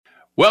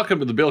Welcome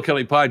to the Bill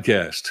Kelly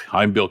Podcast.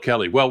 I'm Bill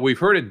Kelly. Well, we've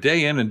heard it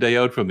day in and day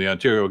out from the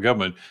Ontario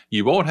government.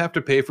 You won't have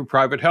to pay for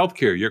private health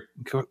care. Your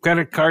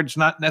credit card's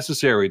not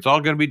necessary. It's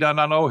all going to be done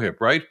on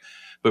OHIP, right?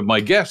 But my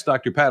guest,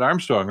 Dr. Pat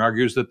Armstrong,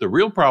 argues that the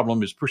real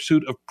problem is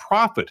pursuit of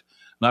profit,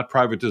 not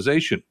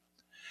privatization.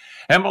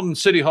 Hamilton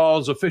City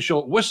Hall's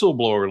official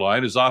whistleblower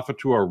line is off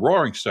to a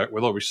roaring start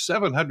with over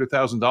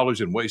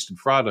 $700,000 in waste and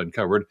fraud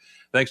uncovered,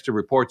 thanks to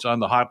reports on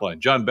the hotline.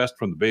 John Best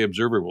from the Bay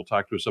Observer will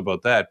talk to us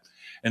about that.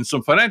 And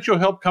some financial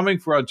help coming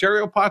for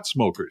Ontario pot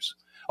smokers.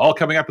 All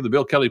coming up in the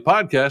Bill Kelly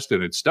Podcast,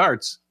 and it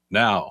starts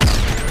now.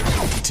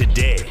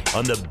 Today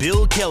on the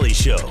Bill Kelly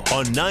Show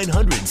on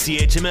 900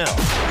 CHML.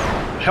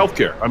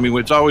 Healthcare. I mean,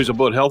 it's always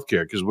about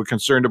healthcare because we're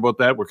concerned about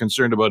that. We're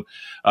concerned about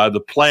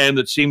the plan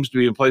that seems to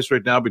be in place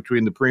right now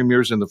between the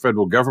premiers and the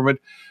federal government.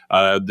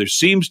 There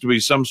seems to be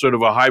some sort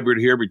of a hybrid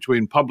here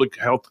between public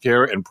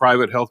healthcare and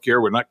private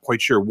healthcare. We're not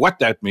quite sure what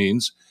that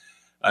means.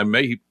 I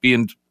may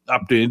be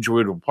up to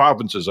individual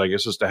provinces, I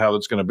guess, as to how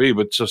that's going to be,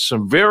 but so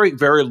some very,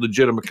 very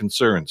legitimate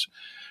concerns.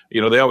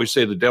 You know, they always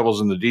say the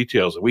devil's in the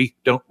details. We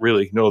don't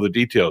really know the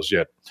details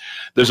yet.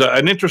 There's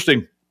an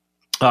interesting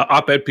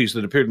op-ed piece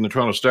that appeared in the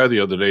Toronto Star the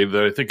other day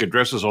that I think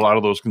addresses a lot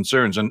of those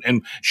concerns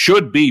and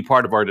should be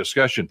part of our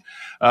discussion.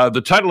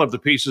 The title of the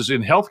piece is,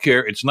 "In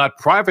Healthcare, It's Not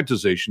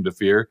Privatization to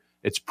Fear,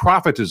 It's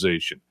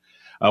Profitization."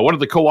 One of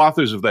the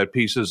co-authors of that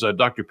piece is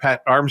Dr.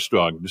 Pat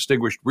Armstrong,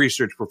 distinguished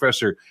research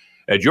professor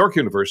at York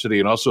University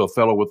and also a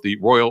fellow with the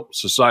Royal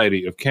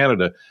Society of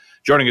Canada,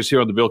 joining us here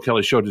on the Bill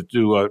Kelly Show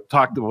to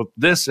talk about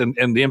this and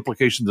the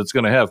implications it's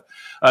going to have.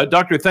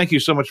 Doctor, thank you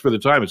so much for the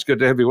time. It's good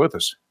to have you with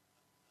us.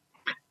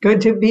 Good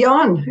to be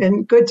on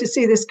and good to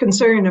see this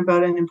concern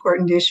about an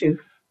important issue.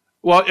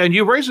 Well, and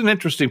you raise an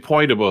interesting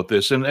point about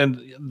this, and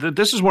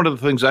this is one of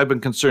the things I've been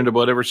concerned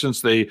about ever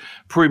since the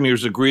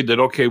premiers agreed that,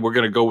 okay, we're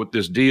going to go with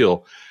this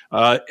deal.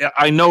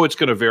 I know it's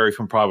going to vary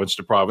from province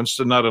to province,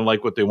 so not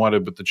unlike what they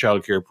wanted with the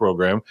child care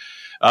program.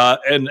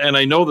 And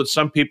I know that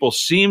some people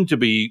seem to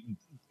be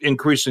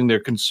increasing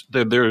their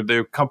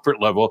comfort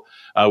level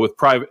with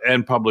private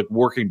and public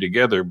working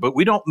together, but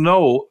we don't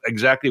know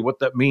exactly what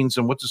that means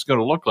and what it's going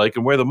to look like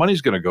and where the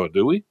money's going to go,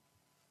 do we?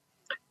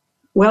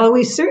 Well,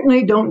 we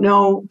certainly don't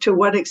know to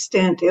what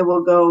extent it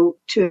will go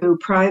to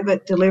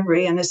private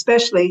delivery and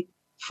especially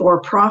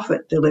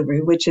for-profit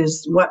delivery, which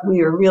is what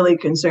we are really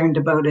concerned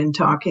about in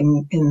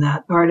talking in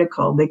that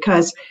article,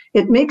 because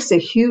it makes a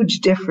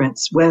huge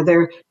difference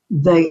whether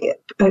the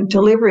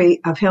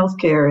delivery of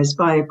healthcare is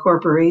by a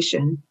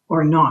corporation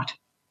or not,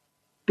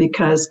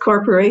 because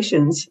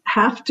corporations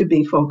have to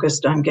be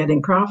focused on getting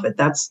profit.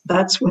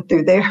 That's what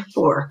they're there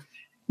for.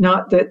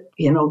 Not that,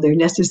 they're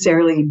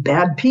necessarily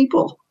bad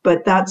people,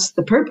 but that's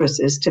the purpose,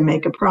 is to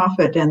make a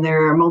profit. And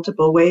there are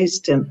multiple ways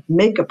to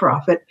make a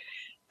profit.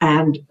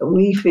 And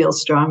we feel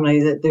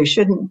strongly that there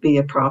shouldn't be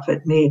a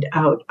profit made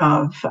out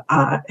of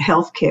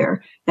healthcare.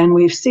 And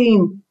we've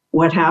seen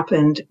what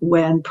happened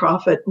when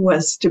profit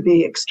was to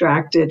be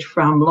extracted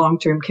from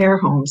long-term care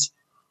homes.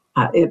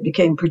 It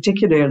became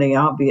particularly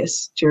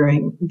obvious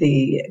during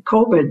the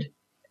COVID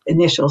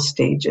initial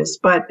stages,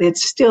 but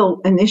it's still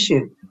an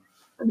issue.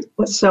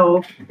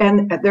 So,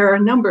 and there are a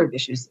number of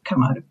issues that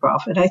come out of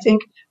profit. I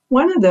think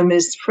one of them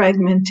is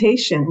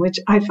fragmentation, which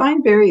I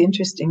find very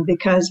interesting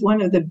because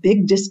one of the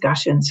big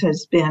discussions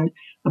has been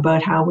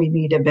about how we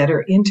need a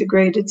better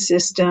integrated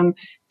system,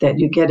 that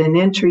you get an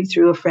entry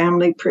through a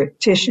family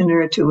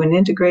practitioner to an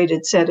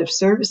integrated set of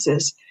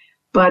services.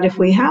 But if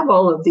we have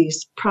all of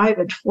these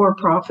private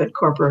for-profit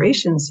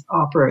corporations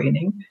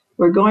operating,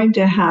 we're going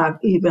to have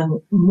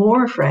even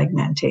more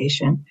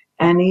fragmentation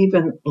and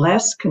even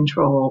less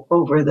control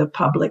over the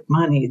public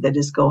money that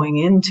is going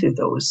into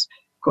those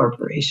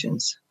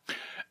corporations.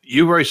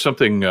 You raised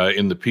something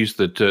in the piece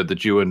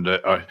that you and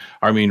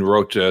Armin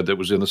wrote that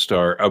was in the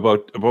Star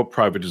about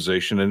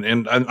privatization,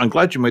 and I'm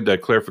glad you made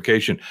that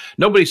clarification.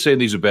 Nobody's saying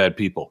these are bad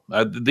people.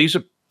 These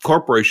are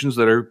corporations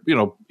that are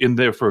in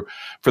there for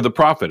the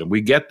profit, and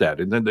we get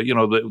that, and then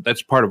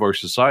that's part of our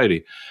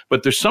society.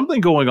 But there's something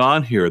going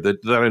on here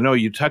that I know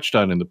you touched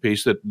on in the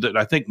piece that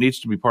I think needs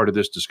to be part of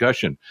this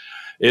discussion.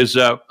 Is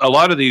a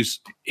lot of these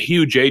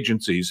huge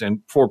agencies and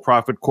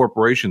for-profit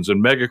corporations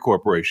and mega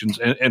corporations,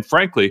 and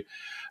frankly,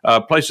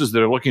 places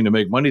that are looking to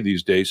make money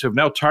these days have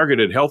now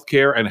targeted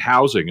healthcare and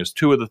housing as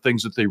two of the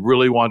things that they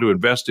really want to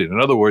invest in. In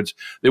other words,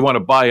 they want to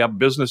buy up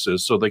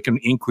businesses so they can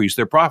increase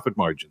their profit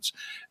margins.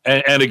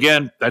 And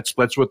again, that's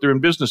what they're in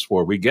business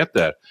for. We get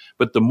that.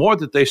 But the more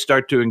that they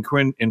start to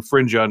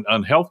infringe on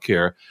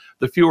healthcare,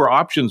 the fewer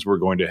options we're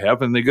going to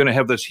have, and they're going to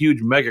have this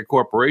huge mega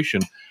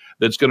corporation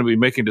that's going to be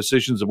making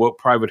decisions about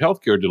private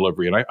healthcare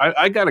delivery. And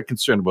I got a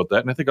concern about that,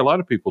 and I think a lot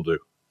of people do.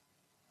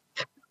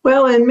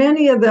 Well, and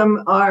many of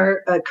them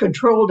are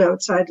controlled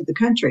outside of the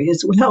country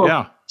as well.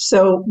 Yeah.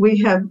 So we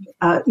have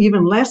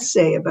even less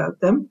say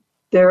about them.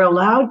 They're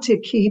allowed to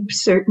keep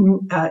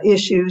certain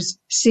issues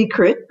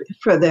secret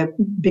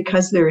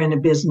because they're in a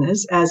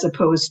business as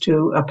opposed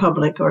to a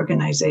public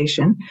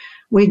organization.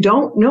 We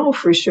don't know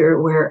for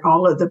sure where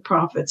all of the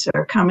profits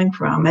are coming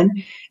from.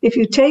 And if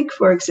you take,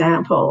 for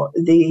example,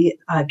 the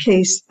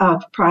case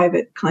of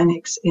private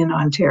clinics in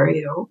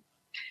Ontario,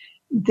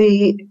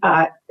 the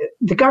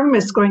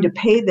government is going to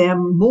pay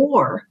them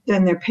more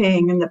than they're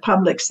paying in the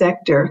public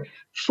sector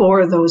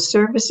for those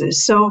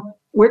services. So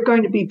we're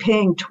going to be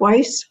paying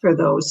twice for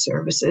those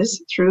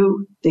services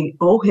through the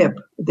OHIP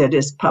that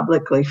is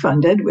publicly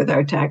funded with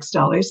our tax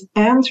dollars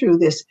and through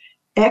this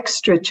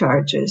extra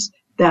charges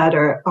that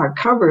are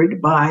covered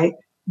by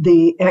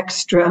the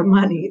extra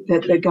money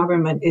that the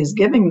government is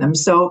giving them.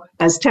 So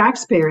as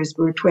taxpayers,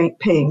 we're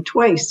paying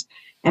twice.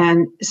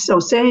 And so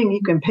saying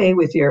you can pay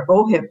with your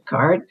OHIP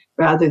card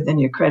rather than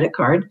your credit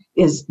card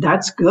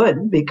that's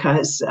good,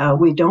 because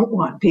we don't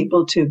want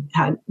people to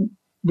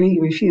be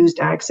refused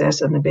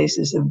access on the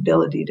basis of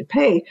ability to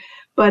pay.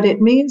 But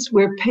it means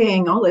we're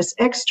paying all this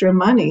extra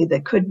money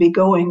that could be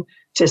going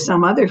to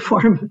some other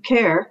form of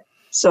care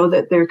so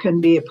that there can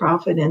be a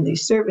profit in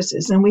these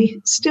services. And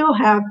we still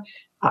have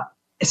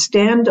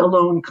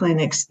standalone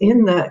clinics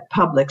in the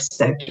public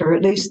sector,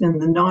 at least in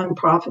the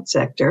nonprofit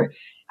sector.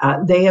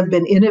 They have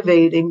been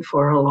innovating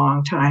for a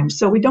long time.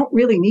 So we don't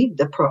really need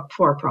the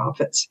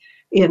for-profits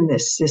in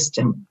this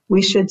system.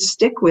 We should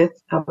stick with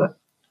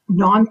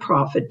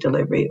nonprofit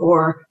delivery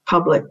or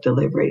public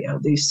delivery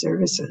of these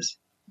services.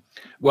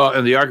 Well,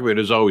 and the argument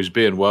has always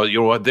been, well, you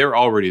know what, they're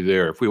already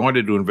there. If we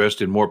wanted to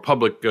invest in more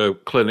public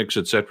clinics,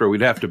 et cetera,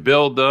 we'd have to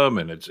build them,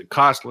 and it's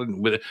costly.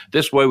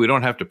 This way, we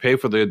don't have to pay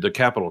for the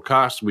capital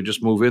costs. We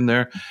just move in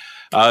there.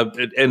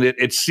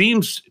 It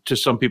seems to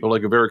some people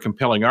like a very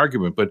compelling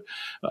argument, but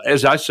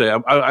as I say,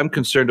 I'm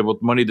concerned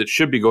about money that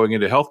should be going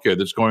into healthcare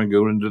that's going to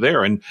go into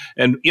there. And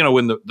you know,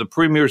 when the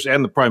premiers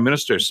and the prime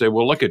minister say,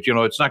 well, look at, you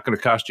know, it's not going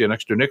to cost you an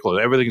extra nickel.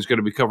 Everything's going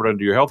to be covered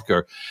under your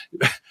healthcare.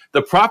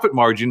 The profit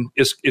margin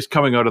is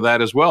coming out of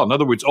that as well. In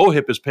other words,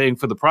 OHIP is paying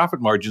for the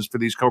profit margins for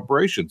these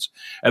corporations.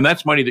 And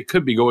that's money that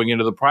could be going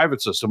into the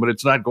private system, but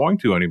it's not going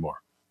to anymore.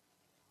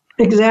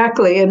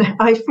 Exactly. And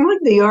I find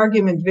the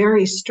argument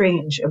very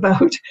strange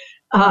about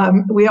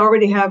we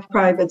already have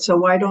private, so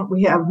why don't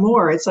we have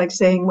more? It's like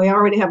saying we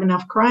already have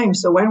enough crime,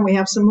 so why don't we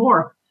have some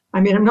more? I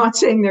mean, I'm not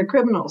saying they're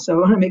criminals, so I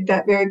want to make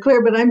that very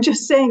clear, but I'm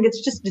just saying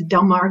it's just a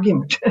dumb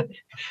argument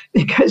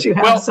because you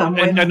have some.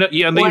 And they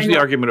use the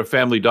argument of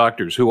family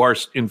doctors who are,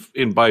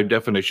 in by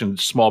definition,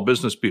 small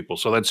business people.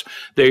 So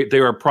they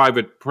are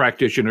private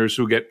practitioners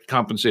who get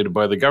compensated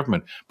by the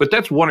government. But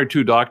that's one or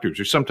two doctors,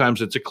 or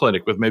sometimes it's a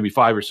clinic with maybe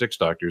 5 or 6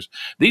 doctors.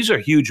 These are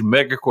huge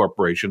mega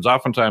corporations,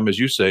 oftentimes, as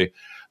you say,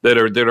 that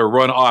are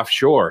run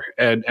offshore,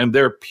 and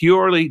they're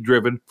purely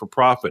driven for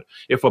profit.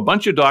 If a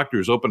bunch of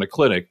doctors open a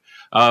clinic,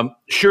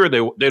 sure, they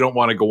don't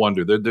want to go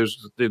under.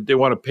 They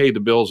want to pay the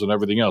bills and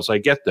everything else. I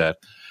get that.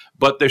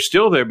 But they're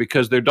still there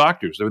because they're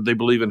doctors. They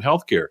believe in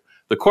healthcare.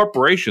 The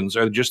corporations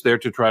are just there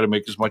to try to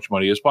make as much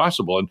money as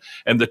possible.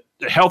 And the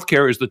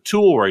healthcare is the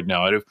tool right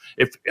now. And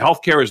if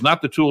healthcare is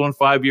not the tool in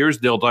 5 years,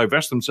 they'll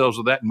divest themselves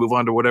of that and move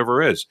on to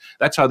whatever is.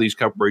 That's how these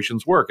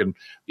corporations work. And,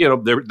 you know,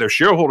 their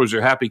shareholders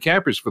are happy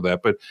campers for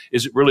that. But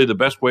is it really the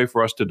best way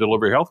for us to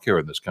deliver healthcare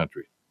in this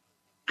country?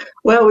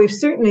 Well, we've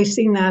certainly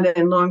seen that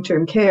in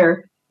long-term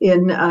care.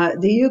 In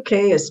the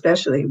UK,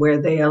 especially, where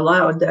they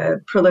allowed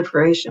the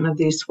proliferation of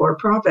these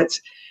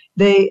for-profits,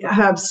 they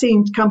have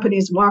seen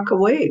companies walk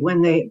away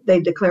when they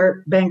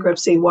declare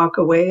bankruptcy, walk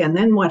away. And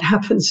then what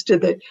happens to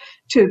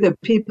the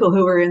people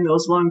who are in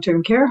those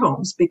long-term care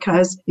homes?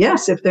 Because,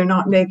 yes, if they're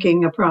not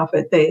making a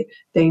profit, they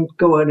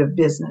go out of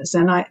business.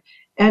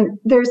 And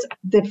there's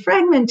the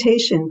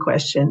fragmentation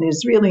question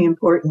is really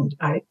important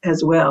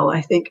as well.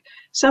 I think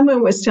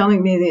someone was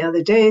telling me the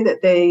other day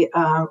that they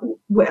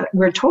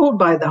were told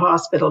by the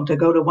hospital to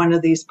go to one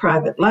of these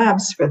private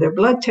labs for their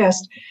blood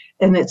test.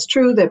 And it's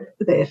true that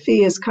the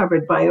fee is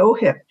covered by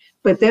OHIP.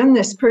 But then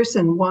this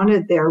person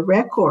wanted their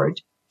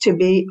record to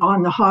be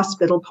on the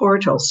hospital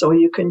portal so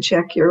you can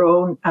check your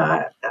own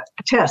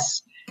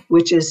tests,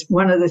 which is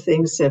one of the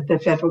things that the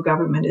federal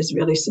government is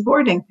really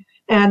supporting.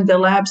 And the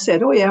lab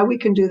said, oh, yeah, we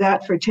can do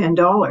that for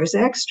 $10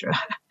 extra.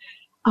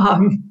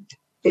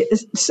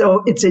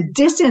 So it's a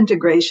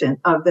disintegration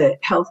of the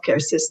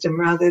healthcare system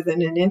rather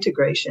than an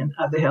integration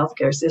of the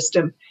healthcare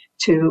system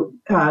to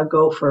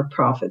go for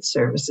profit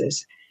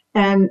services.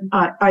 And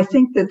I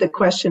think that the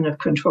question of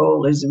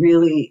control is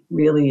really,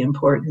 really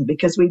important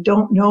because we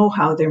don't know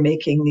how they're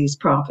making these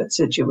profits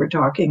that you were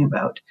talking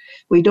about.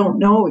 We don't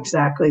know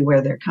exactly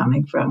where they're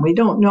coming from. We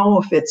don't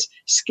know if it's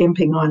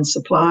skimping on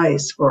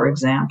supplies, for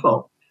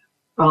example,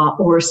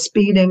 or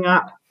speeding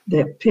up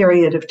the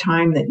period of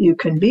time that you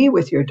can be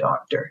with your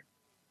doctor.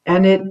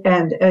 And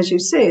as you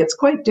say, it's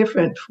quite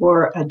different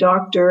for a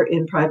doctor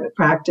in private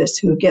practice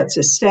who gets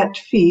a set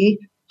fee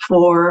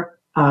for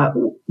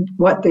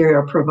what they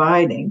are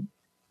providing,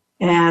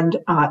 and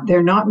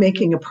they're not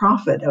making a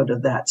profit out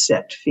of that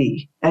set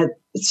fee. And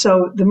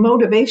so the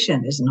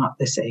motivation is not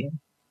the same.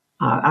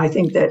 I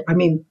think that,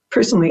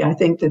 personally, I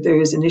think that there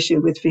is an issue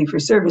with fee for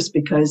service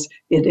because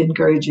it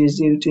encourages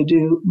you to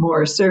do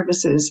more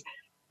services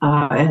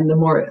and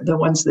the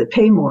ones that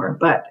pay more.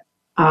 But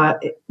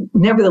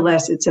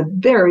nevertheless, it's a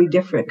very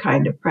different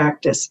kind of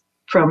practice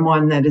from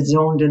one that is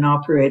owned and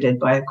operated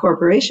by a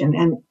corporation.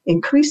 And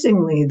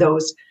increasingly,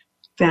 those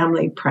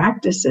family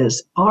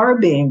practices are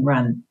being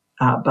run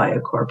by a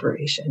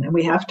corporation, and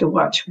we have to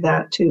watch for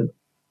that too.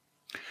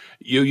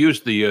 You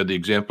used the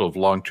example of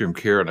long-term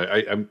care, and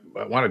I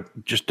want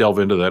to just delve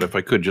into that if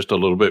I could just a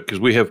little bit,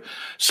 because we have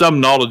some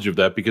knowledge of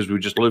that because we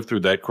just lived through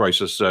that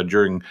crisis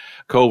during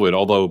COVID,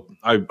 although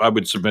I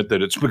would submit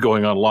that it's been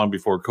going on long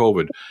before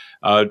COVID.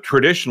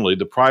 Traditionally,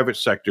 the private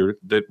sector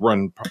that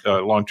run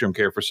long-term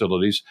care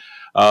facilities,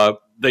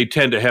 they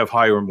tend to have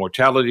higher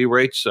mortality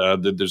rates.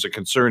 There's a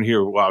concern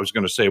here. Well, I was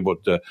going to say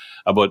about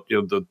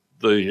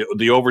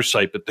the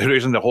oversight, but there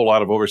isn't a whole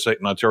lot of oversight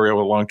in Ontario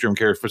with long-term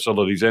care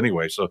facilities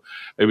anyway, so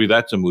maybe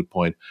that's a moot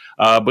point.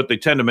 But they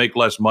tend to make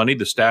less money,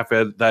 the staff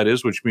that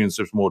is, which means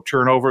there's more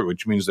turnover,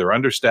 which means they're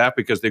understaffed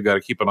because they've got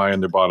to keep an eye on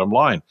their bottom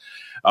line.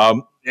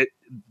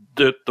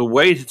 The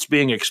way it's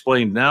being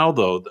explained now,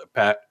 though,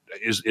 Pat,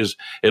 is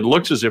it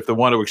looks as if they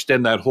want to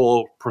extend that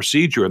whole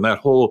procedure and that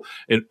whole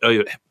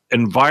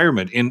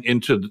environment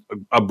into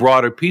a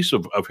broader piece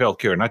of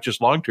healthcare, not just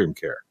long-term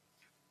care.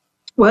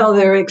 Well,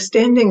 they're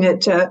extending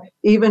it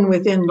even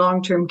within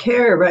long-term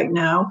care right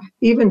now,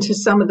 even to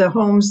some of the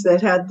homes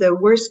that had the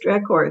worst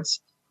records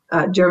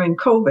during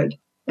COVID.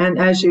 And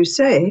as you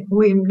say,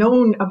 we've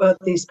known about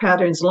these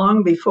patterns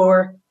long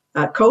before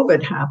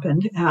COVID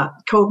happened.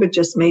 COVID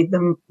just made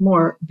them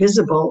more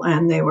visible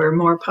and they were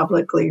more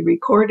publicly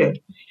recorded.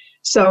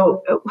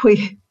 So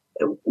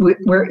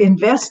we're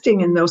investing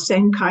in those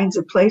same kinds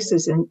of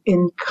places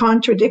in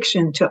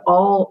contradiction to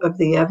all of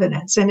the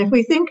evidence. And if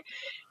we think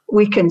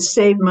we can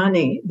save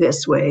money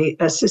this way,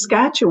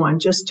 Saskatchewan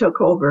just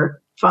took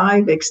over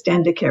 5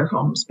 extended care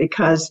homes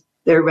because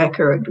their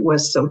record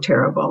was so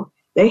terrible.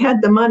 They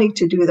had the money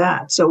to do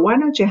that. So why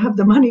don't you have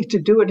the money to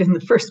do it in the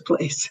first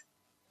place?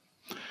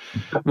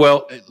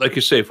 Well, like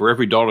you say, for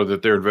every dollar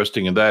that they're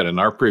investing in that, and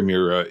our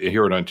premier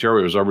here in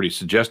Ontario has already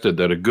suggested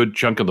that a good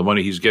chunk of the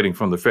money he's getting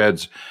from the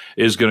feds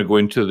is going to go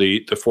into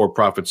the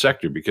for-profit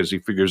sector because he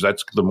figures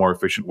that's the more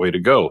efficient way to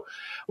go,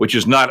 which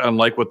is not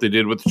unlike what they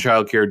did with the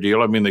child care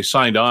deal. I mean, they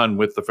signed on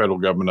with the federal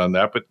government on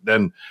that, but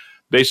then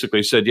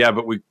basically said, yeah,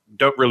 but we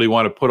don't really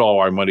want to put all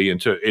our money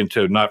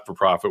into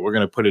not-for-profit. We're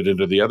going to put it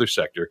into the other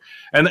sector.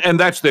 And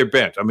that's their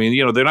bent. I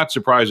mean, they're not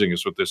surprising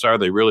us with this, are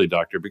they really,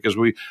 Doctor? Because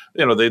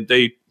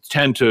they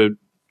tend to,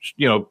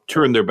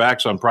 turn their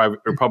backs on private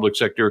or public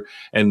sector,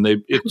 and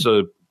it's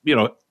a,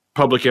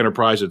 public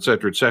enterprise, et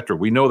cetera, et cetera.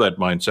 We know that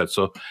mindset.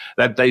 So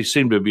that they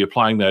seem to be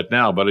applying that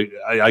now. But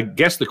I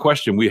guess the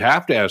question we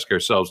have to ask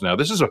ourselves now,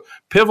 this is a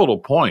pivotal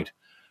point,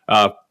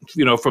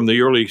 from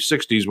the early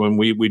 60s when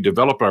we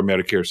developed our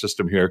Medicare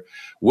system here.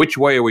 Which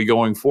way are we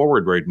going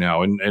forward right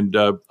now? And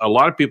a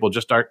lot of people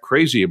just aren't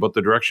crazy about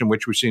the direction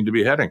which we seem to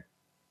be heading.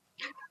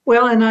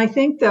 Well, and I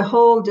think the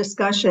whole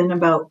discussion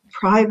about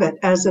private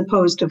as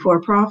opposed to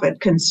for-profit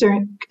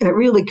it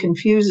really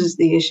confuses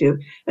the issue.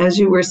 As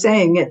you were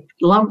saying, it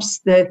lumps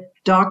the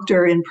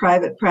doctor in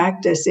private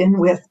practice in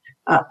with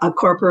a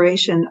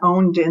corporation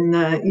owned in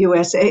the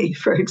USA,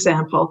 for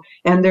example,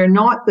 and they're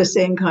not the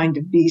same kind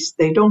of beast.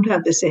 They don't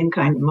have the same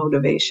kind of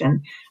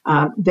motivation.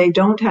 They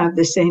don't have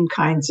the same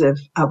kinds of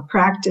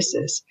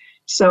practices.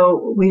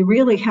 So we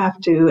really have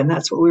to, and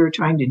that's what we were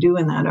trying to do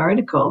in that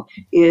article,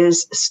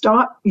 is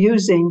stop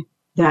using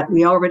that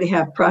we already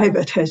have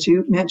private, as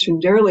you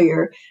mentioned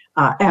earlier,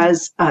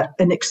 as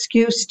an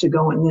excuse to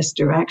go in this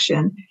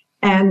direction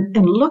and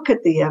look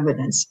at the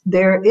evidence.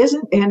 There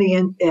isn't any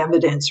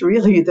evidence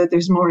really that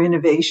there's more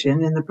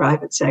innovation in the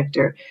private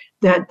sector,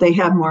 that they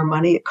have more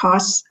money. It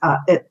costs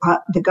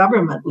the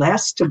government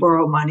less to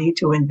borrow money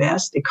to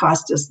invest. It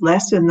costs us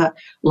less in the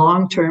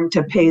long term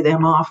to pay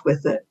them off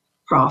with the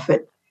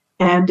profit.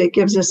 And it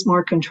gives us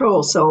more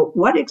control. So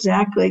what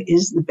exactly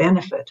is the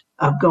benefit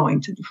of going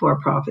to the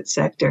for-profit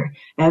sector?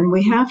 And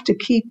we have to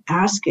keep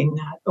asking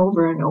that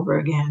over and over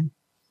again.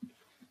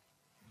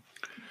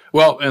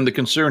 Well, and the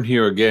concern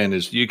here again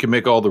is you can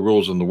make all the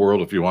rules in the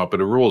world if you want,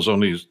 but a rule is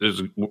only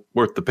is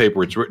worth the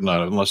paper it's written on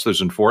unless there's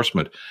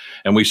enforcement.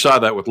 And we saw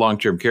that with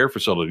long-term care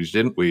facilities,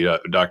 didn't we,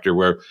 Doctor?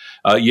 Where,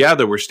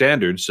 there were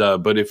standards,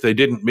 but if they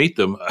didn't meet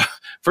them,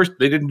 first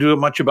they didn't do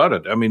much about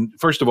it. I mean,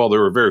 first of all,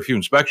 there were very few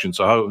inspections,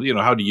 so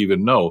how do you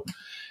even know?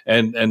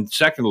 And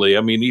secondly,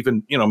 I mean,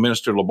 even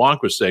Minister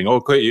LeBlanc was saying,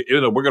 okay,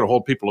 we're going to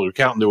hold people to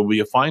account, and there will be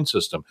a fine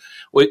system.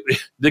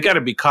 They got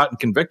to be caught and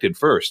convicted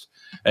first,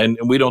 and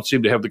we don't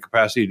seem to have the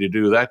capacity to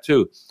do that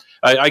too.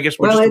 I guess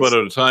we're just about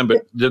out of time,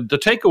 but the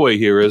takeaway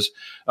here is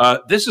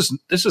this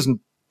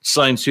isn't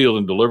signed, sealed,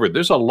 and delivered.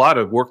 There's a lot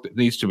of work that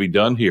needs to be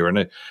done here,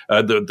 and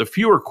the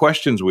fewer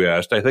questions we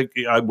asked, I think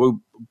we're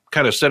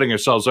kind of setting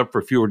ourselves up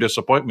for more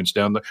disappointments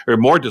down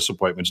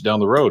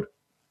the road.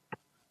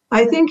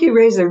 I think you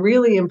raise a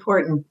really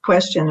important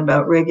question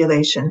about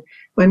regulation.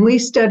 When we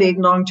studied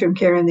long-term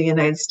care in the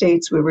United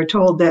States, we were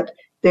told that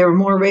they were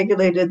more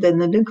regulated than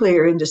the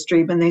nuclear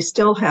industry, but they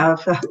still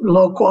have a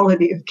low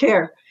quality of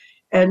care.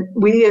 And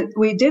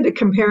we did a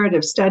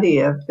comparative study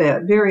of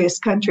various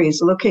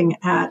countries looking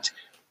at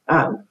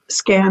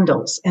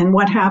scandals and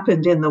what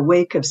happened in the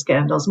wake of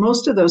scandals.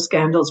 Most of those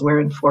scandals were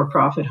in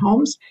for-profit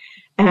homes.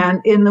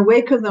 And in the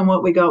wake of them,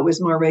 what we got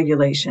was more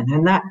regulation.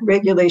 And that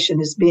regulation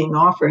is being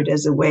offered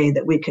as a way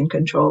that we can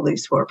control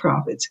these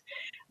for-profits.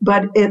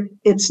 But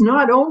it's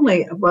not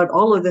only about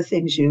all of the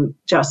things you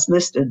just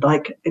listed,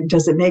 like,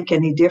 does it make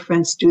any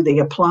difference? Do they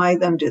apply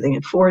them? Do they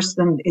enforce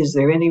them? Is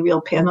there any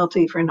real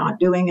penalty for not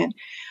doing it?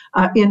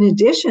 In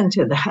addition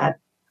to that,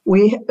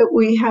 we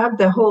have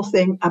the whole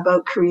thing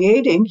about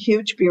creating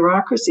huge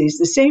bureaucracies.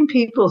 The same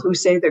people who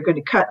say they're going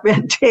to cut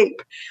red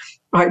tape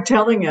are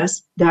telling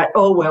us that,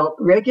 oh, well,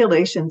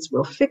 regulations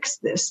will fix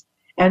this.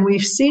 And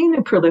we've seen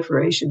a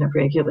proliferation of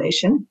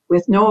regulation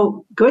with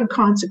no good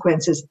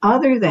consequences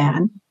other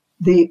than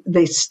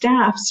the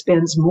staff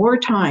spends more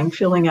time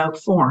filling out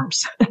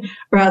forms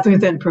rather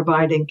than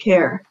providing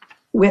care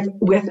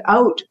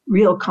without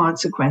real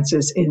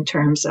consequences in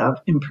terms of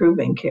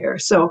improving care.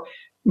 So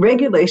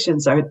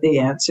regulations aren't the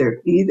answer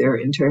either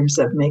in terms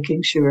of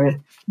making sure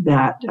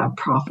that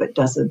profit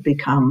doesn't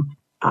become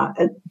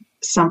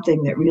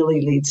something that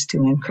really leads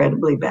to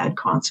incredibly bad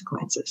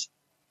consequences.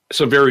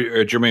 Some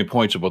very germane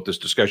points about this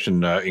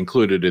discussion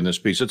included in this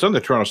piece. It's on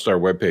the Toronto Star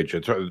webpage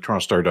at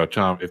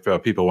torontostar.com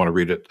if people want to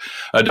read it.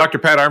 Dr.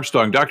 Pat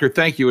Armstrong, Doctor,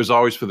 thank you as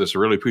always for this. I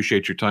really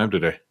appreciate your time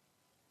today.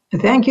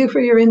 Thank you for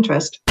your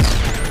interest.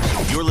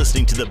 You're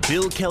listening to the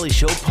Bill Kelly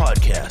Show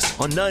podcast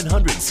on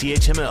 900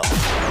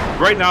 CHML.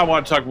 Right now, I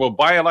want to talk about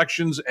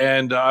by-elections,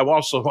 and I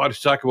also want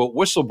to talk about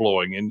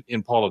whistleblowing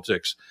in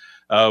politics,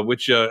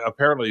 which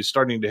apparently is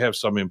starting to have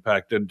some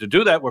impact. And to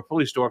do that, we're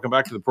pleased to welcome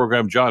back to the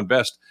program John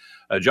Best.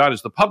 John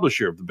is the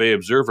publisher of the Bay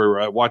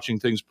Observer, watching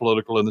things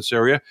political in this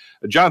area.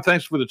 John,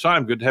 thanks for the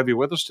time. Good to have you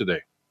with us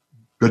today.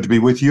 Good to be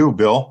with you,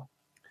 Bill.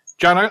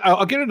 John,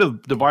 I'll get into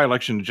the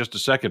by-election in just a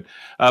second,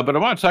 but I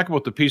want to talk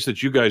about the piece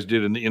that you guys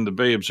did in the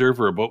Bay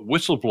Observer about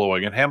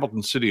whistleblowing at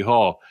Hamilton City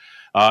Hall.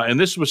 And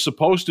this was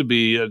supposed to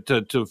be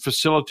to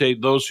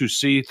facilitate those who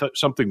see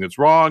something that's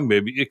wrong.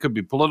 Maybe it could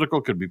be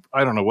political, could be,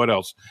 I don't know what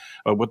else,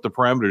 what the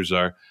parameters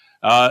are.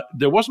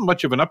 There wasn't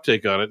much of an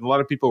uptake on it, and a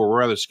lot of people were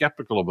rather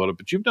skeptical about it,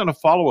 but you've done a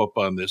follow-up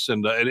on this,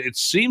 and it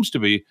seems to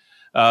be,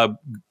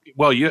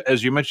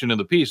 as you mentioned in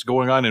the piece,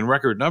 going on in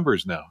record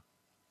numbers now.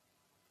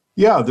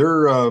 Yeah,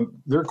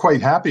 they're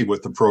quite happy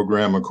with the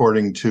program,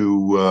 according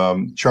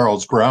to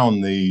Charles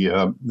Brown,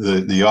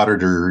 the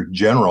Auditor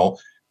General.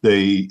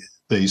 They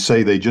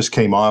say they just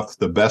came off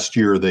the best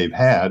year they've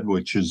had,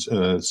 which is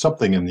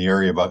something in the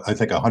area of, I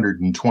think,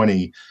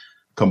 120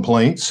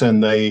 complaints,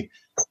 and they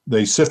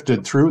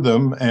sifted through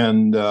them.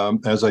 And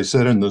as I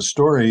said in the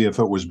story, if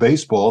it was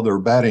baseball, they're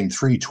batting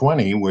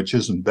 .320, which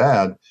isn't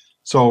bad.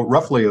 So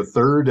roughly a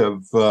third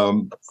of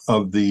the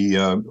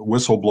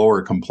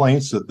whistleblower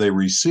complaints that they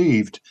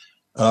received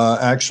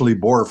actually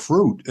bore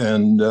fruit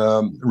and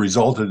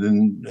resulted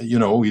in,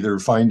 either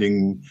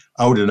finding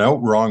out and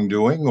out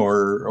wrongdoing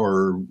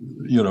or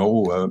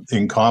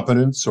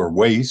incompetence or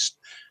waste.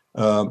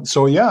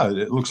 So yeah,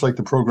 it looks like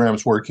the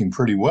program's working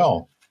pretty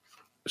well.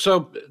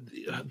 So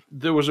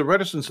there was a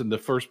reticence in the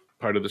first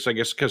part of this, I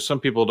guess, because some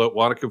people don't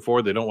want to come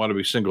forward. They don't want to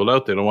be singled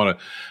out. They don't want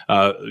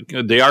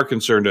to, they are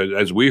concerned,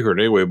 as we heard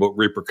anyway, about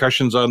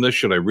repercussions on this.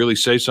 Should I really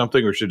say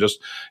something, or should I just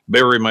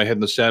bury my head in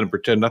the sand and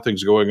pretend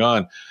nothing's going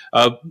on?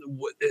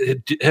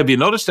 Have you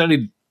noticed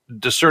any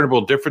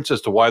discernible difference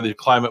as to why the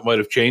climate might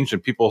have changed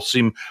and people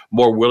seem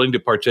more willing to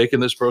partake in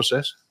this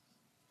process?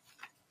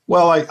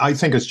 Well, I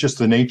think it's just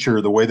the nature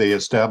of the way they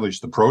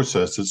established the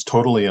process. It's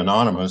totally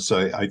anonymous.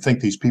 I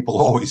think these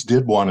people always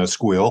did want to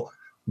squeal,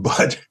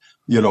 but,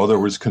 there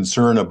was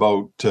concern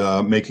about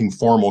making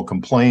formal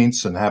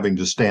complaints and having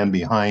to stand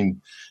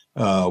behind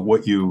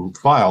what you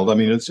filed. I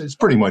mean, it's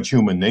pretty much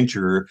human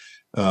nature.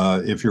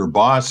 If your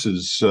boss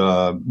is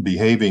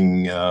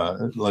behaving,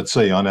 let's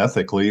say,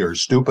 unethically or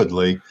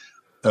stupidly,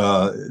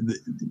 and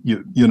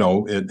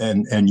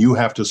you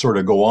have to sort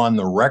of go on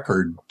the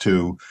record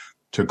to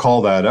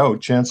call that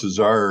out, chances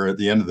are at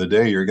the end of the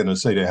day, you're going to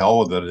say to hell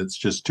with it. It's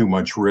just too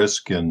much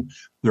risk and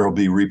there will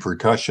be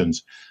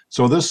repercussions.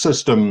 So this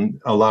system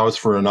allows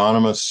for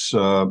anonymous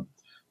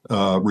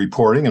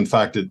reporting. In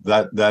fact,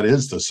 that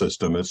is the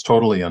system. It's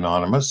totally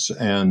anonymous.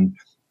 And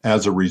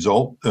as a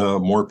result,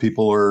 more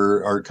people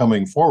are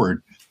coming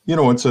forward.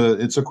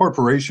 It's a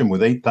corporation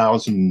with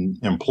 8,000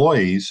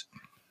 employees.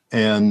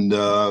 And,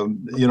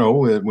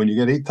 when you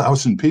get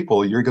 8,000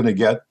 people, you're going to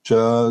get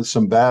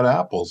some bad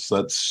apples.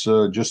 That's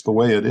just the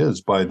way it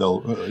is by the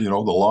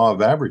law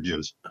of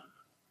averages.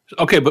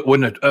 Okay, but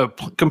when a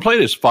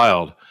complaint is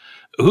filed,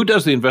 who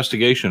does the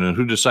investigation and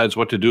who decides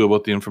what to do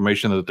about the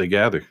information that they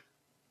gather?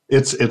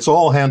 It's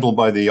all handled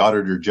by the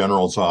Auditor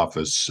General's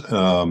office,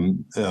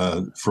 from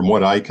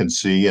what I can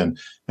see. And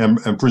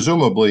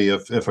presumably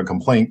if a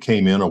complaint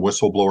came in, a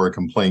whistleblower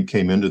complaint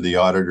came into the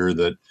auditor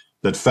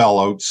that fell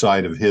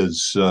outside of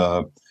his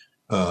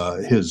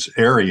his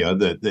area,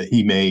 that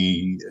he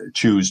may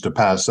choose to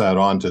pass that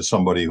on to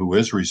somebody who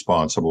is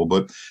responsible.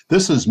 But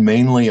this is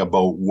mainly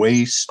about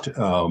waste,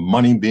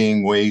 money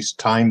being waste,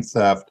 time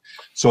theft.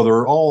 So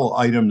they're all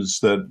items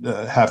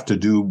that have to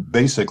do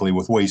basically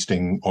with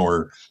wasting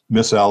or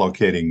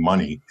misallocating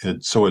money.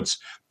 So it's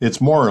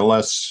more or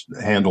less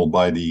handled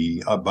by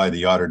the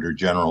Auditor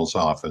General's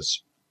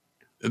office.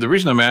 The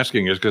reason I'm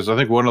asking is because I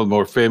think one of the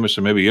more famous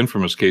and maybe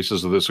infamous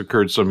cases of this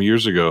occurred some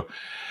years ago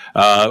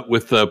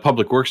with the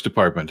Public Works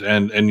Department.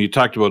 And you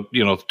talked about,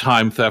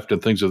 time theft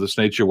and things of this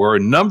nature, where a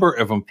number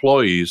of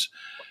employees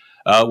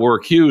were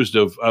accused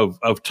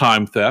of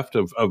time theft,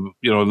 of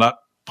not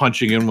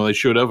punching in when they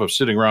should have, of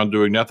sitting around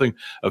doing nothing,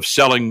 of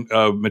selling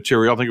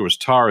material. I think it was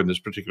tar in this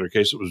particular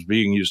case. It was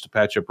being used to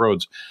patch up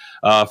roads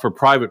for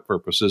private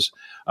purposes.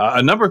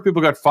 A number of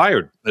people got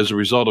fired as a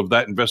result of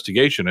that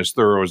investigation, as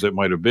thorough as it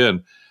might have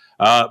been.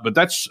 But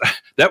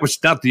that was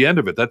not the end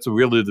of it. That's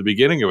really the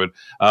beginning of it.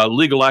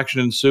 Legal action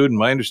ensued, and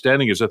my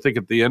understanding is, I think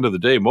at the end of the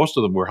day, most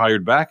of them were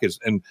hired back,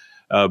 and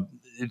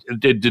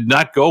it did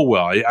not go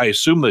well. I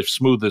assume they've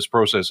smoothed this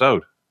process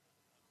out.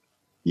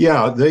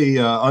 Yeah, they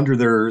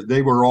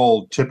they were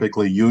all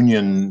typically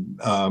union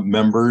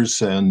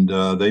members, and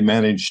they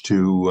managed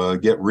to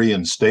get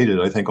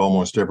reinstated. I think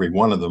almost every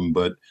one of them,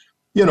 but.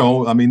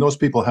 Those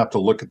people have to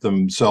look at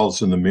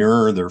themselves in the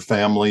mirror, their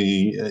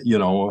family.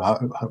 How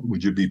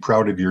would you be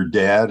proud of your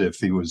dad if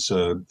he was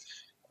a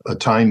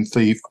time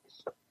thief?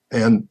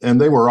 And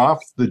they were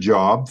off the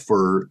job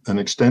for an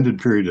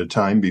extended period of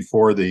time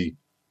before the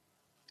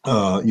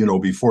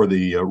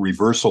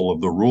reversal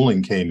of the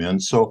ruling came in.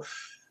 So,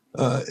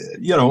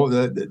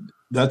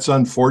 that's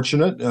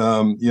unfortunate.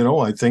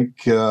 I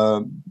think.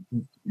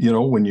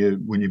 When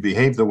you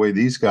behave the way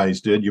these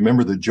guys did, you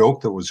remember the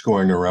joke that was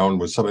going around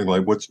was something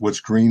like what's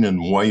green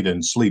and white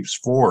and sleeps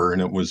for,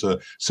 and it was a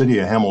City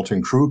of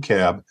Hamilton crew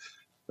cab.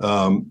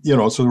 So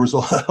there was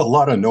a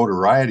lot of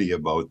notoriety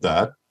about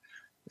that,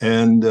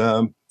 and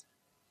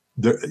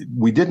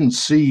we didn't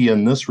see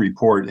in this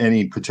report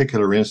any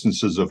particular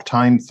instances of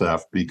time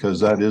theft, because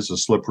that is a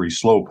slippery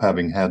slope,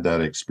 having had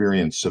that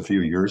experience a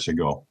few years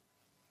ago.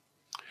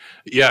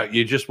 Yeah,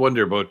 you just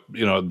wonder about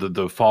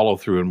the follow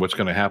through and what's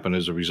going to happen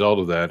as a result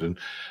of that. And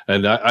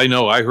I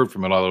know I heard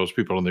from a lot of those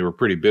people, and they were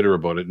pretty bitter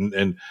about it.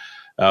 And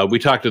we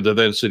talked to the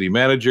then city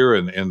manager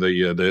and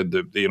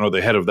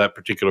the head of that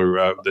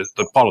particular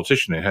the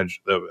politician that had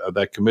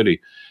that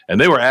committee,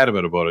 and they were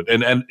adamant about it.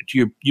 And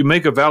you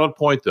make a valid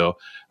point, though.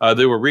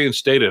 They were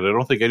reinstated. I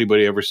don't think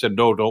anybody ever said,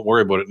 no, don't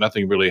worry about it,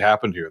 nothing really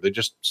happened here. They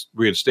just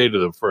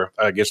reinstated them for,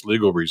 I guess,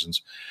 legal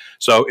reasons.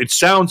 So it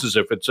sounds as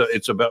if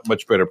it's a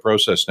much better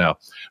process now.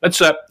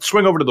 Let's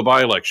swing over to the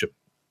by-election.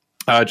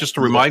 Just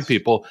to remind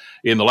people,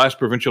 in the last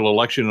provincial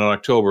election in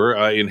October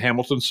in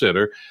Hamilton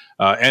Centre,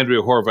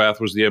 Andrea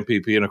Horwath was the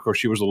MPP, and of course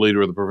she was the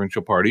leader of the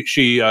provincial party.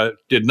 She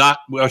did not,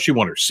 well, she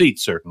won her seat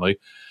certainly,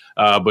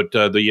 but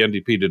the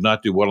NDP did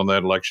not do well in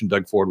that election.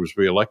 Doug Ford was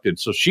reelected,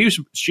 so she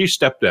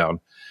stepped down.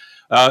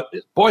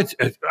 Boy,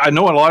 I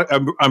know a lot.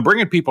 I'm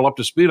bringing people up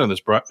to speed on this,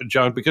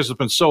 John, because it's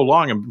been so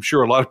long. I'm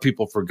sure a lot of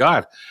people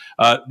forgot.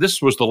 This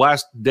was the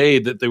last day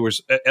that they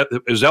was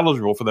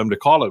eligible for them to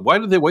call it. Why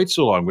did they wait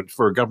so long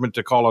for a government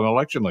to call an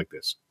election like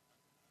this?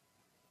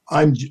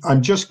 I'm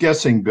just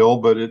guessing, Bill,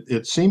 but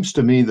it seems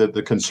to me that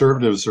the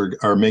Conservatives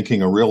are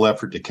making a real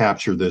effort to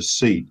capture this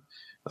seat.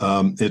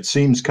 It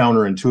seems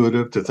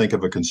counterintuitive to think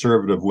of a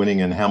Conservative winning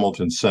in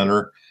Hamilton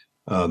Centre.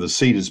 The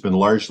seat has been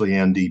largely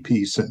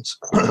NDP since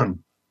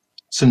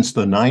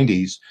the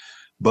 90s.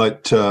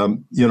 But,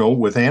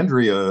 with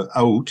Andrea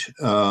out,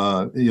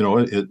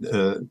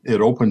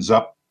 it opens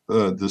up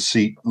the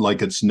seat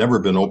like it's never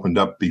been opened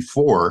up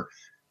before.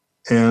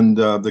 And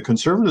the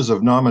Conservatives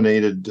have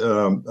nominated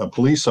a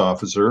police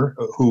officer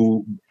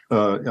who,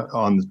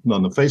 on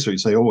the face of it, you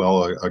say, oh,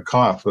 well, a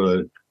cop,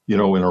 in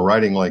a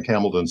riding like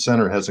Hamilton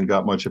Centre hasn't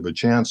got much of a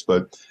chance.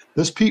 But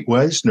this Pete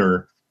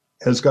Weisner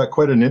has got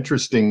quite an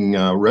interesting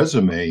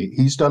resume.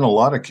 He's done a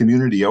lot of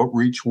community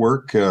outreach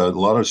work, a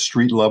lot of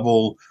street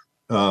level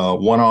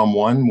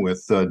one-on-one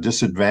with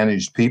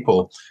disadvantaged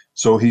people.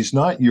 So he's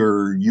not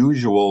your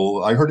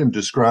usual. I heard him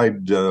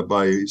described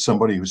by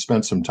somebody who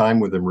spent some time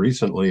with him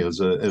recently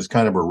as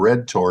kind of a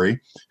red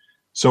Tory.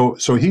 So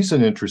he's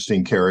an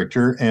interesting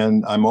character.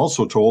 And I'm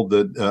also told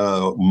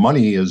that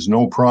money is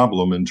no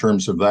problem in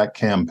terms of that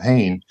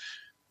campaign.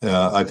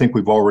 I think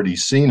we've already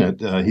seen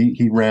it.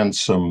 He ran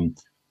some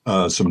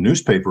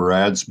newspaper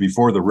ads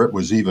before the writ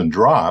was even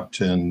dropped.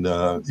 And,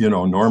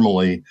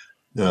 normally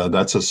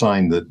that's a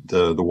sign that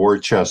the war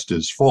chest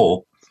is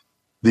full.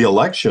 The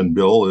election,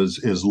 Bill,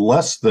 is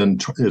less than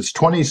it's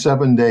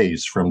 27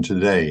 days from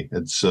today.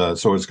 It's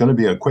so it's going to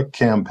be a quick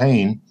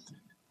campaign,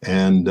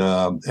 and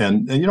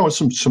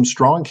some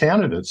strong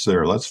candidates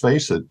there. Let's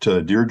face it,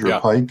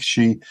 Deirdre Pike.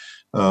 She,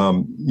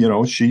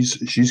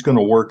 she's going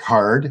to work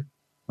hard.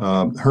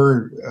 I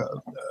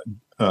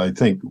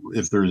think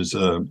if there's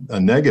a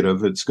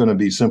negative, it's going to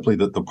be simply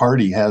that the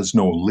party has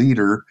no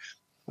leader.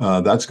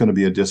 That's going to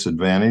be a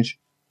disadvantage.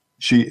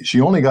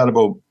 She only got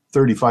about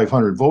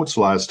 3,500 votes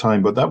last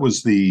time, but that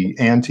was the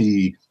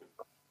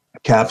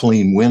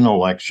Kathleen Wynne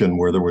election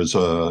where there was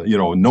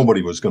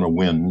nobody was going to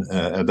win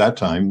at that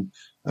time.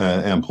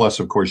 And plus,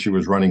 of course, she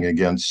was running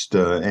against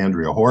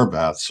Andrea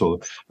Horwath. So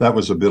that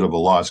was a bit of a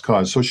lost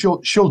cause. So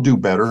she'll do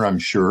better, I'm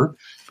sure.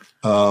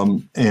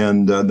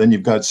 And then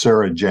you've got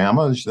Sarah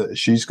Jama.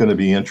 She's going to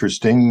be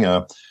interesting.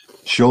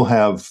 She'll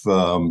have,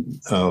 all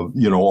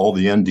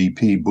the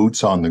NDP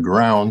boots on the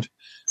ground.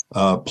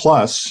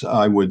 Plus,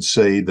 I would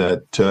say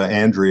that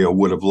Andrea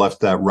would have left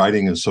that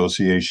riding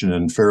association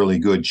in fairly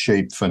good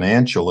shape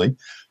financially.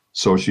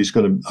 So she's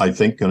I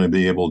think, going to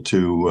be able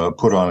to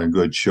put on a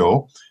good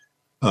show.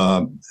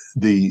 Her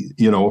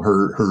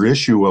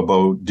issue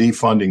about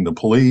defunding the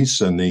police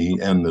and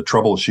the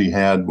trouble she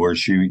had where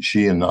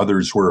she and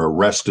others were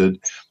arrested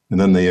and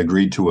then they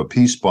agreed to a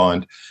peace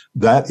bond,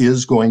 that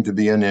is going to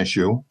be an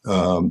issue.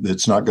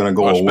 It's not going to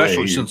go away.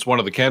 Especially since one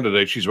of the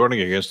candidates she's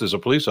running against is a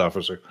police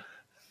officer.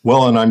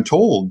 Well, and I'm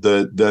told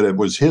that it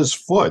was his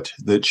foot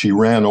that she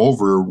ran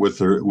over with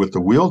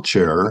the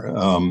wheelchair.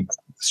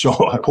 So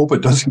I hope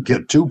it doesn't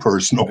get too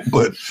personal,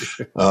 but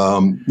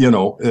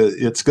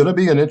it's going to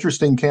be an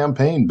interesting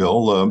campaign,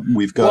 Bill.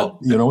 We've got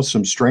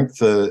some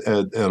strength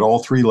at all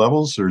three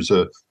levels. There's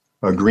a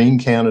Green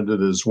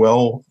candidate as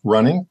well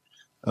running.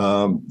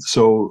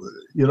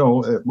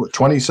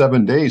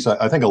 27 days.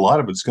 I think a lot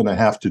of it's going to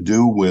have to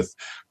do with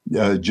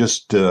I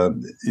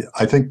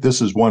think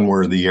this is one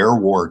where the air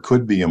war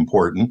could be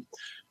important.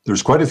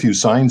 There's quite a few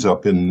signs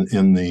up in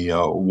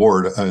the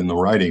ward in the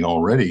riding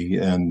already,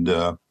 and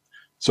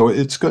so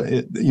it's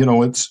going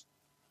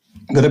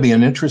to be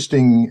an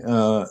interesting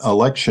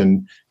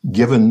election.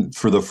 Given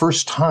for the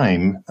first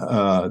time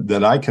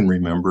that I can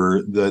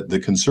remember that the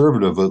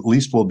Conservative at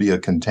least will be a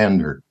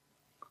contender.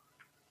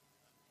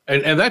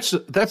 And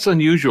that's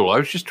unusual. I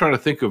was just trying to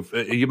think of.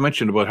 You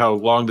mentioned about how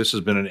long this has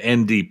been an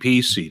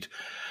NDP seat.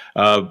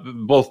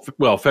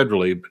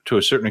 Federally to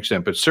a certain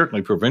extent, but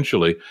certainly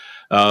provincially.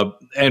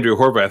 Andrea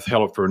Horwath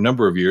held it for a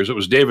number of years. It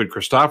was David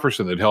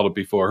Christopherson that held it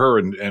before her,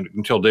 and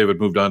until David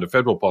moved on to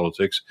federal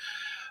politics.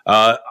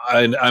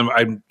 And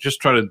I'm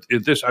just trying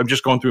to I'm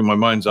just going through my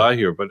mind's eye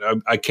here, but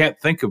I can't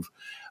think of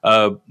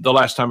the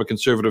last time a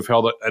Conservative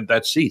held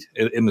that seat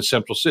in the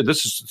central city.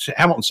 This is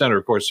Hamilton Centre,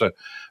 of course.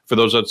 For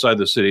those outside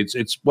the city,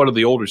 it's one of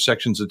the older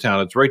sections of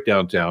town. It's right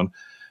downtown.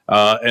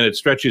 And it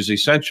stretches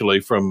essentially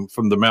from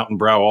the mountain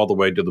brow all the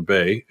way to the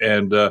bay.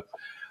 And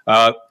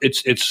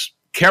it's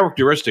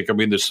characteristic. I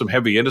mean, there's some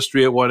heavy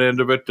industry at one end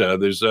of it.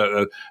 There's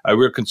a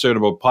real concern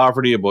about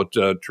poverty, about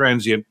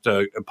transient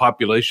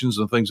populations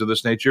and things of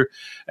this nature.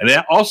 And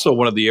also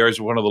one of the areas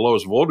with one of the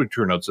lowest voter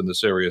turnouts in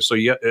this area. So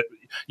you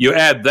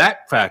add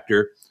that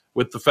factor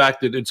with the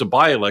fact that it's a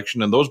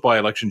by-election, and those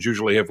by-elections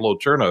usually have low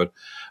turnout.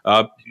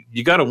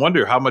 You got to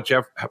wonder how much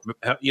effort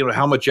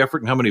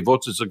and how many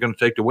votes is it going to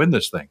take to win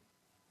this thing.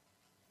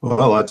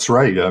 Well, that's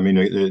right. I mean,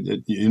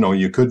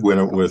 you could win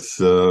it with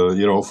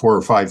 4,000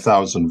 or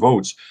 5,000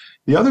 votes.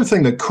 The other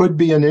thing that could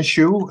be an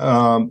issue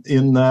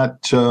in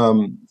that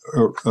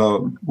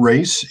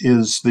race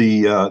is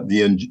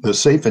the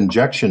safe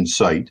injection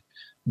site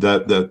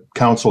that the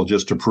council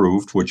just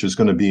approved, which is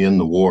going to be in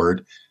the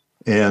ward.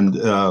 And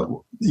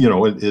that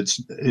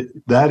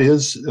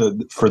is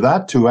for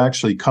that to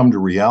actually come to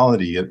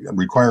reality, it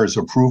requires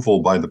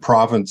approval by the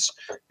province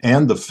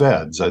and the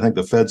feds. I think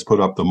the feds put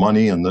up the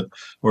money, and the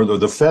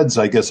feds,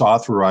 I guess,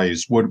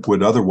 authorize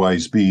would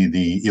otherwise be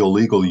the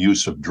illegal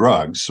use of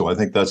drugs. So I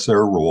think that's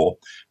their role.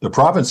 The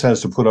province has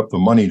to put up the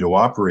money to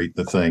operate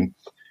the thing.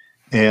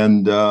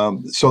 And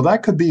so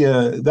that could be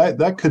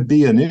that could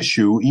be an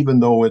issue, even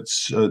though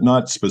it's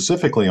not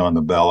specifically on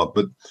the ballot.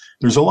 But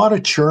there's a lot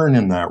of churn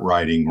in that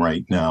riding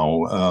right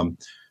now.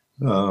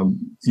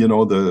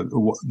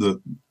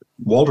 The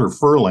Walter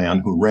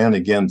Furlan, who ran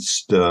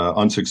against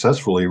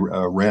unsuccessfully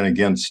ran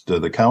against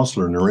the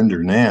councillor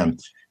Narinder Nan,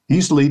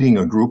 he's leading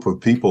a group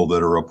of people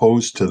that are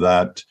opposed to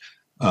that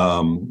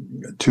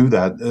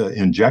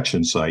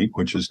injection site,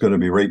 which is going to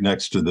be right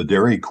next to the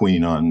Dairy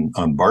Queen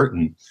on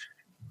Barton.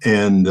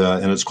 And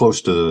it's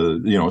close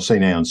to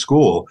St. Anne's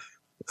School.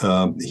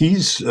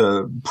 He's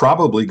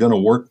probably going to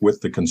work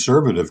with the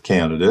Conservative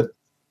candidate,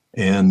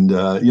 and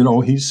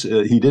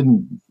he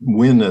didn't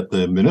win at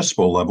the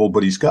municipal level,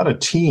 but he's got a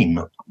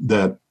team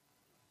that,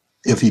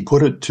 if he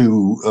put it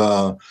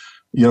to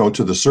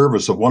the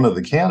service of one of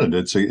the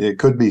candidates, it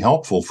could be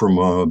helpful from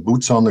a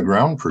boots on the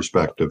ground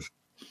perspective.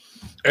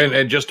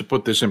 And just to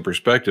put this in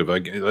perspective,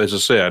 as I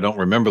say, I don't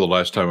remember the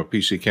last time a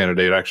PC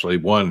candidate actually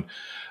won.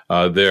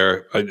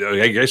 There,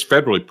 I guess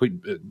federally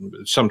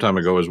some time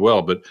ago as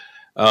well, but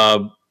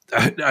I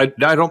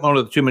don't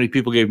know that too many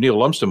people gave Neil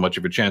Lumsden much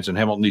of a chance in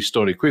Hamilton East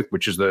Stony Creek,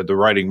 which is the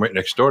riding right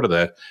next door to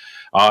that,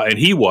 and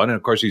he won. And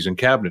of course, he's in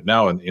cabinet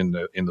now in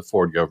the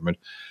Ford government.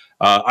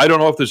 I don't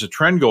know if there's a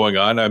trend going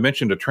on. I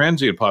mentioned a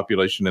transient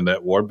population in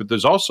that ward, but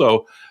there's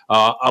also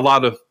a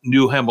lot of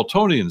new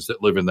Hamiltonians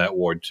that live in that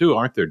ward too,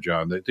 aren't there,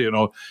 John? That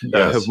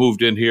Yes. Have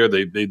moved in here.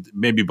 They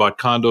maybe bought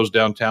condos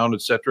downtown,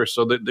 et cetera.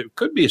 So there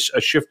could be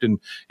a shift in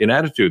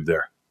attitude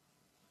there.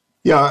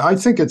 Yeah, I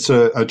think it's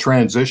a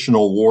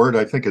transitional ward.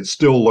 I think it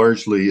still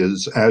largely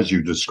is as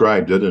you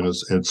described it, and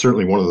it's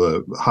certainly one of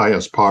the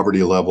highest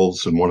poverty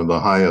levels and one of the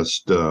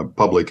highest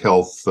public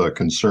health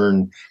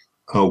concern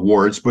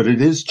wards, but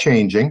it is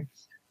changing.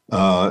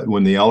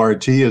 When the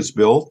LRT is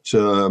built,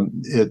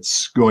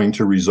 it's going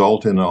to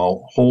result in a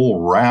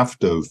whole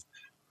raft of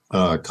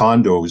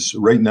condos.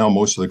 Right now,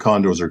 most of the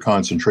condos are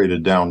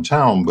concentrated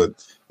downtown,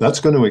 but that's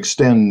going to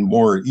extend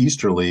more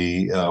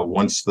easterly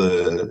once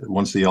the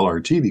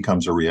LRT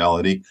becomes a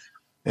reality.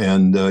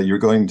 And you're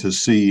going to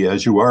see,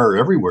 as you are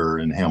everywhere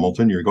in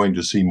Hamilton, you're going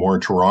to see more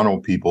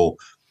Toronto people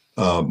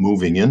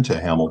moving into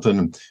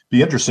Hamilton. It'd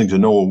be interesting to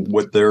know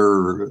what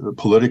their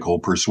political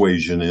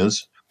persuasion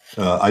is.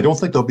 I don't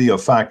think there'll be a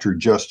factor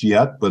just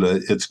yet, but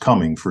it's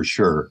coming for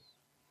sure.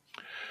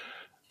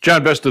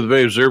 John Best of the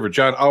Bay Observer.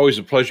 John, always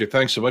a pleasure.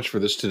 Thanks so much for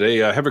this today.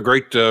 Have a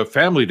great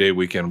Family Day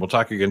weekend. We'll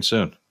talk again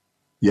soon.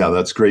 Yeah,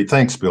 that's great.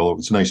 Thanks, Bill. It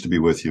was nice to be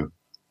with you.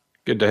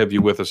 Good to have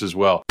you with us as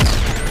well.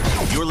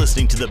 You're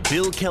listening to the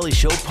Bill Kelly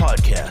Show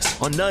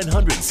podcast on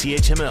 900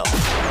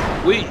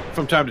 CHML. We,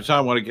 from time to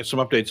time, want to get some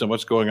updates on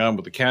what's going on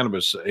with the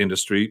cannabis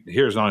industry.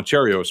 Here's in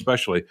Ontario,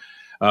 especially.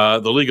 The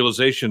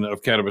legalization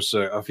of cannabis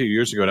a few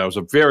years ago now was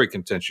a very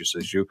contentious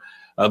issue.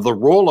 The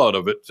rollout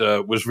of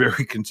it was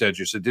very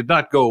contentious. It did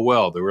not go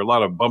well. There were a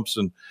lot of bumps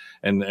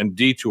and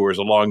detours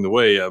along the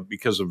way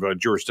because of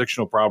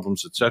jurisdictional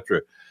problems,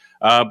 etc.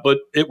 But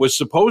it was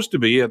supposed to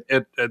be at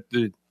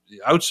the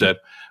outset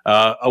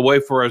a way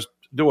for us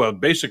to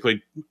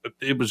basically,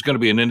 it was going to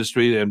be an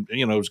industry, and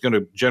it was going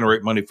to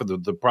generate money for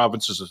the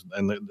provinces,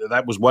 and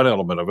that was one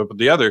element of it. But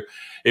the other,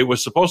 it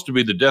was supposed to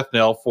be the death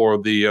knell for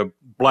the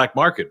black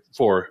market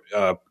for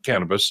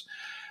cannabis.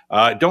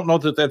 I don't know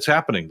that that's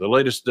happening. The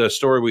latest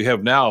story we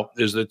have now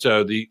is that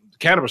the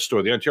cannabis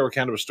store, the Ontario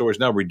Cannabis Store, is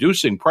now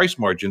reducing price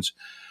margins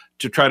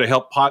to try to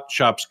help pot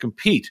shops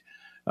compete.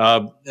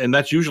 And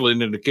that's usually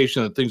an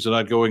indication that things are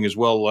not going as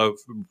well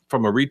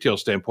from a retail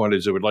standpoint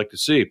as they would like to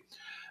see.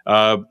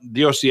 The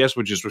OCS,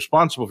 which is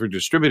responsible for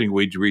distributing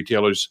weed to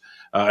retailers,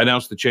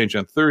 announced the change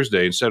on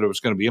Thursday and said it was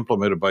going to be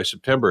implemented by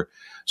September.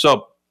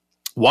 So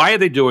why are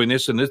they doing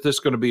this? And is this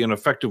going to be an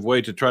effective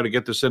way to try to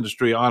get this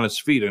industry on its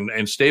feet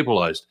and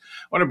stabilized?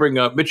 I want to bring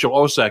Mitchell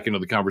Osak into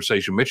the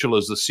conversation. Mitchell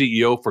is the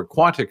CEO for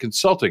Quanta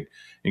Consulting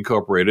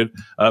Incorporated.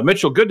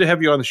 Mitchell, good to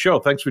have you on the show.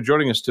 Thanks for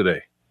joining us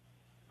today.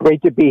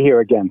 Great to be here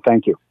again.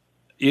 Thank you.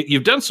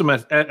 You've done some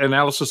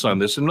analysis on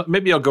this, and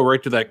maybe I'll go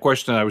right to that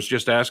question I was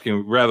just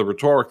asking rather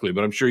rhetorically,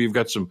 but I'm sure you've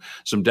got some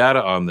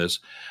data on this.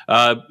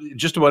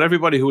 Just about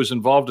everybody who was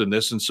involved in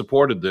this and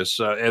supported this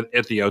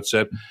at the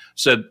outset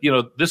said,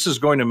 this is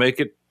going to make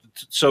it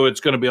so it's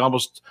going to be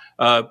almost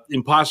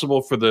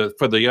impossible for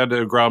the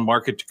underground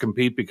market to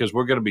compete because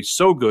we're going to be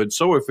so good,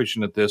 so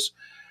efficient at this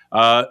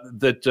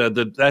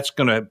that's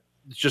going to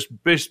just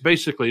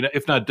basically,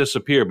 if not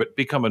disappear, but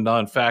become a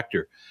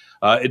non-factor.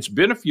 It's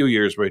been a few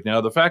years right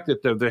now. The fact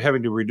that they're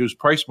having to reduce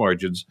price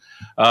margins,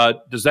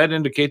 does that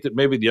indicate that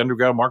maybe the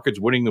underground market's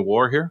winning the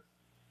war here?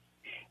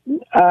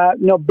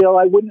 No, Bill,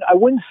 I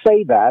wouldn't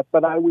say that,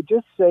 but I would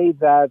just say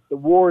that the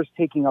war is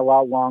taking a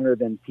lot longer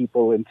than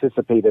people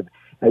anticipated,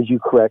 as you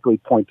correctly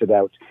pointed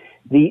out.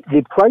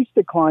 The price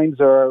declines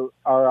are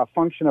a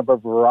function of a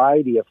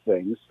variety of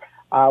things.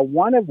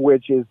 One of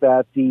which is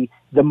that the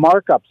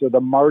markups or the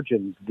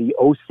margins, the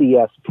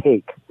OCS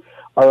take,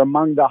 are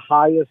among the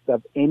highest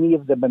of any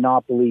of the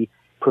monopoly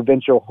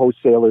provincial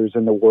wholesalers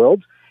in the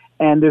world.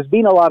 And there's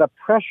been a lot of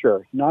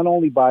pressure, not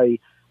only by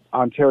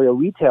Ontario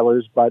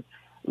retailers, but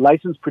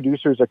licensed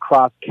producers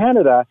across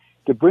Canada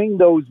to bring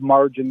those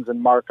margins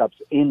and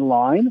markups in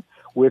line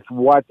with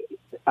what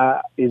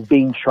is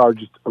being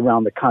charged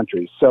around the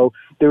country. So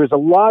there is a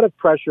lot of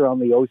pressure on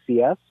the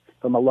OCS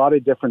from a lot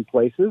of different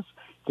places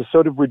to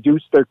sort of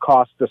reduce their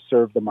cost to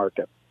serve the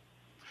market.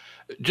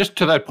 Just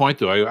to that point,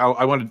 though,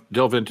 I want to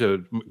delve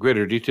into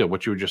greater detail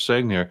what you were just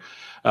saying there.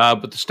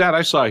 But the stat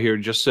I saw here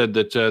just said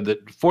that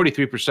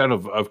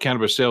 43% of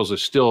cannabis sales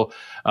is still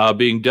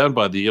being done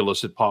by the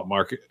illicit pot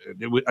market.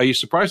 Are you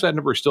surprised that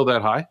number is still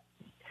that high?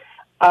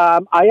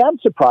 I am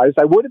surprised.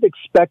 I would have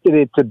expected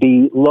it to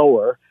be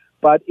lower.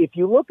 But if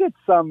you look at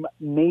some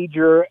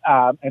major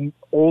and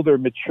older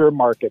mature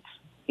markets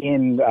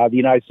in the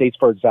United States,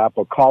 for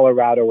example,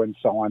 Colorado and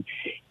so on,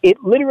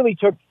 it literally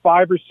took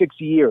 5 or 6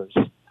 years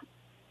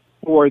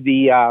for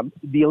the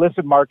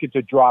illicit market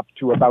to drop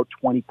to about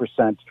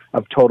 20%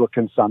 of total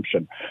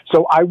consumption.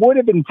 So I would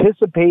have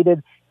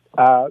anticipated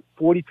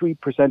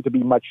 43% to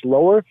be much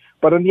lower.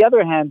 But on the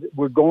other hand,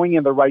 we're going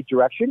in the right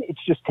direction. It's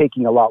just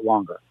taking a lot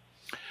longer.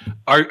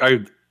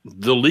 Are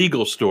the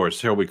legal stores,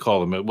 here we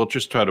call them, we'll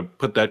just try to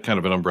put that kind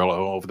of an umbrella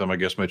over them, I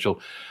guess,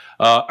 Mitchell.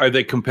 Are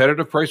they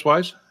competitive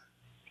price-wise?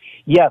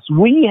 Yes,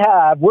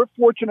 we're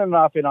fortunate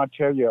enough in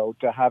Ontario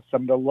to have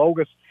some of the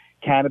lowest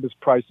cannabis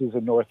prices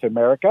in North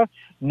America.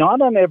 Not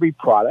on every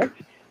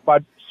product,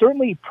 but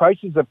certainly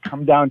prices have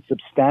come down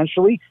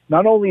substantially,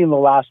 not only in the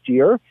last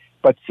year,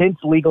 but since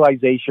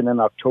legalization in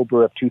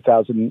October of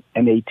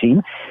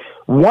 2018.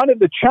 One of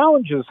the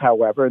challenges,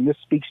 however, and this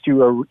speaks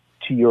to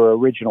to your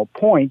original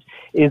point,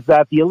 is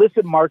that the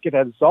illicit market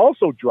has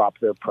also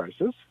dropped their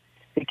prices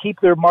to keep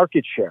their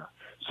market share.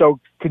 So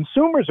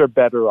consumers are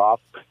better off,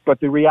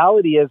 but the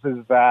reality is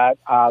that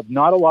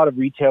not a lot of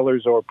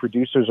retailers or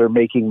producers are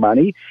making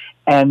money,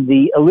 and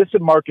the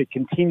illicit market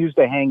continues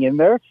to hang in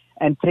there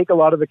and take a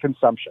lot of the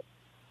consumption.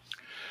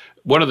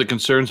 One of the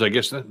concerns, I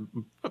guess, that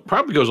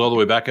probably goes all the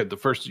way back at the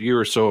first year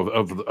or so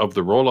of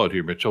the rollout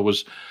here, Mitchell,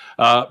 was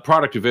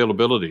product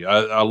availability.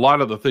 A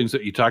lot of the things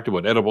that you talked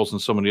about, edibles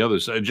and so many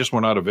others, just were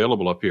not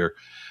available up here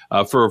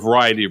for a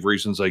variety of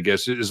reasons, I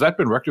guess. Has that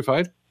been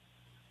rectified?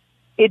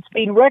 It's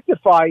been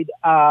rectified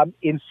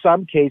in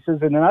some cases,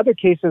 and in other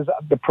cases,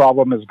 the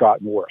problem has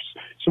gotten worse.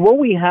 So what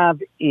we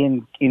have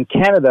in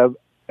Canada,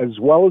 as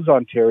well as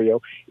Ontario,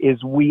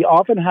 is we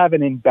often have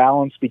an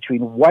imbalance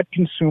between what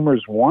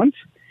consumers want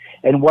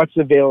and what's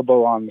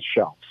available on the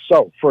shelf.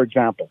 So, for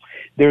example,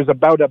 there's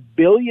about 1.5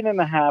 billion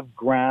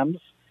grams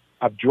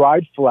of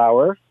dried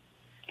flower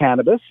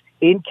cannabis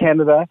in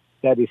Canada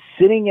that is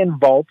sitting in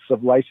vaults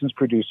of licensed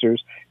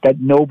producers that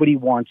nobody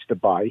wants to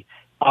buy,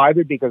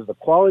 either because the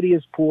quality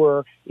is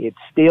poor, it's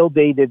stale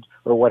dated,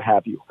 or what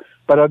have you.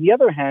 But on the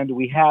other hand,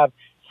 we have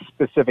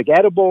specific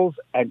edibles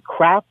and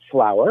craft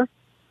flower,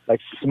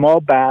 like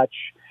small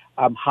batch,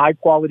 high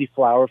quality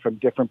flower from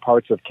different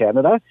parts of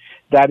Canada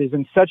that is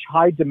in such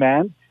high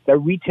demand that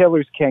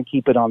retailers can't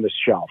keep it on the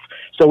shelf.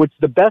 So it's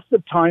the best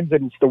of times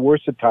and it's the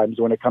worst of times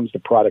when it comes to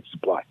product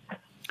supply.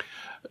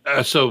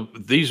 So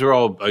these are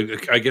all,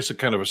 I guess, a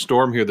kind of a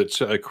storm here that's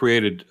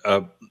created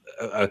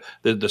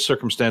the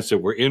circumstance that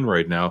we're in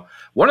right now.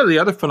 One of the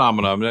other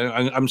phenomena,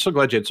 I'm so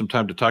glad you had some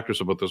time to talk to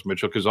us about this,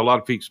 Mitchell, because a lot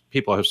of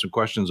people have some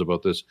questions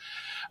about this.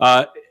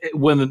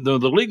 When the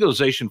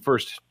legalization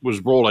first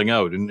was rolling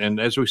out, and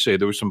as we say,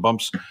 there were some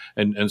bumps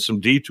and some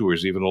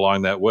detours even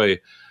along that way,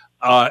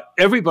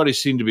 everybody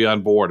seemed to be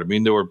on board. I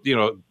mean, there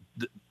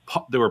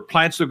were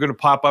plants that were going to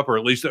pop up, or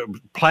at least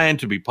planned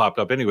to be popped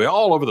up anyway,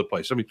 all over the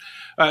place. I mean,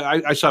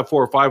 I saw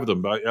 4 or 5 of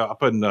them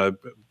up in the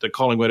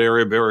Collingwood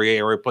area, Barrie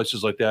area,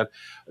 places like that.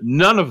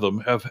 None of them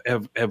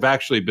have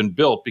actually been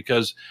built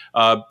because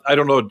I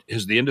don't know,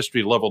 has the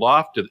industry leveled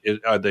off?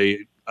 Are they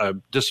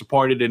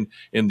disappointed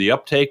in the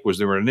uptake? Was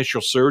there an initial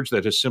surge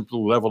that has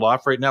simply leveled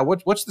off right now?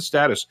 What's the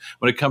status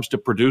when it comes to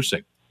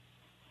producing?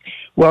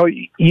 Well,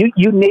 you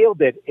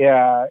nailed it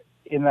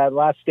in that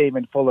last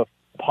statement full of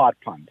pot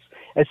puns.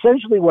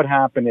 Essentially what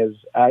happened is,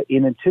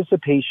 in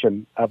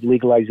anticipation of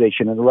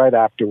legalization and right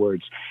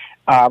afterwards,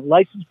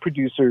 licensed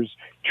producers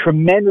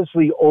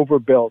tremendously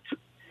overbuilt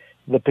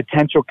the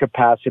potential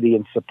capacity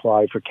and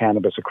supply for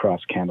cannabis across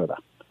Canada.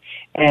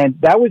 And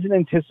that was in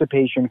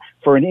anticipation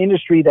for an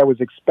industry that was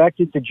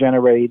expected to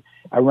generate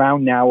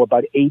around now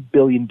about $8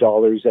 billion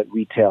at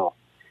retail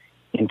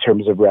in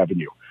terms of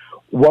revenue.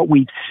 What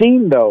we've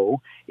seen,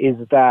 though, is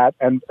that,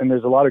 and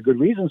there's a lot of good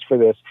reasons for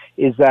this,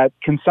 is that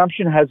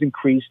consumption has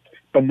increased,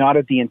 but not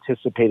at the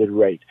anticipated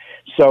rate.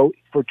 So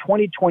for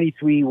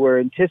 2023, we're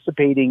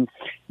anticipating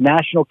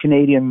national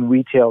Canadian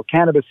retail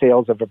cannabis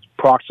sales of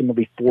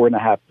approximately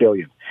 $4.5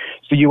 billion.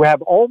 So you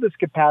have all this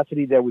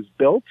capacity that was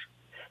built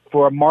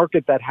for a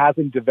market that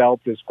hasn't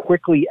developed as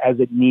quickly as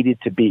it needed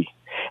to be.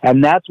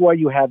 And that's why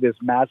you have this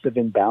massive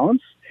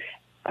imbalance.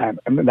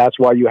 And that's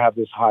why you have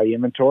this high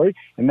inventory.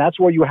 And that's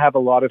why you have a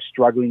lot of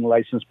struggling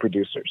licensed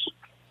producers.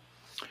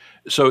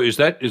 So is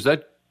that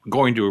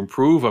going to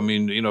improve? I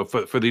mean,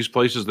 for these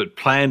places that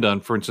planned on,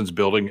 for instance,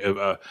 building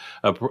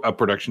a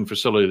production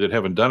facility that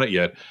haven't done it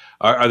yet,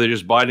 are they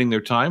just biding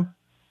their time?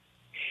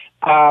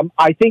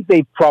 I think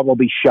they've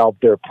probably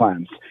shelved their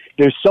plans.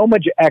 There's so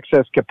much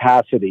excess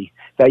capacity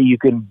that you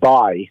can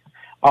buy,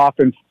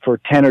 often for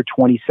 10 or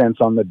 20 cents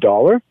on the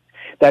dollar,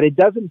 that it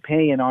doesn't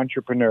pay an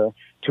entrepreneur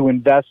to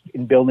invest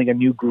in building a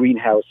new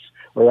greenhouse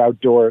or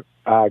outdoor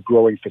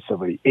growing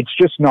facility. It's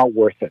just not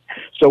worth it.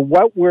 So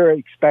what we're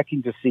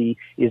expecting to see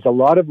is a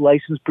lot of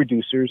licensed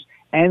producers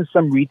and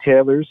some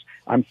retailers,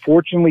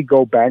 unfortunately,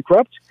 go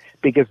bankrupt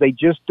because they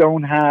just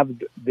don't have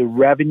the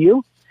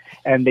revenue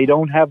and they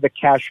don't have the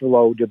cash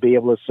flow to be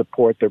able to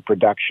support their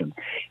production.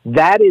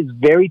 That is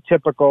very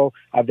typical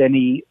of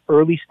any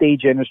early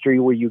stage industry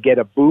where you get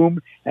a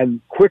boom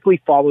and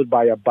quickly followed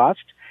by a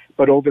bust.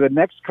 But over the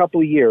next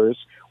couple of years,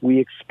 we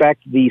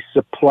expect the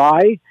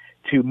supply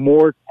to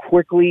more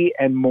quickly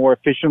and more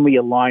efficiently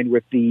align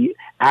with the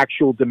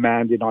actual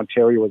demand in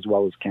Ontario as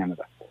well as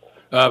Canada.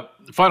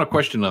 Final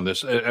question on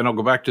this, and I'll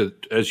go back to,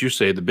 as you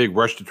say, the big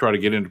rush to try to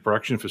get into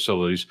production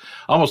facilities.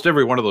 Almost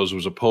every one of those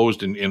was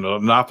opposed in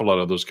an awful lot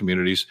of those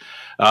communities.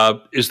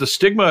 Is the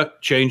stigma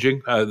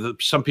changing?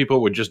 Some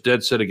people were just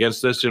dead set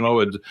against this, and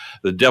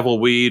the devil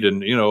weed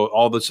and,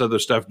 all this other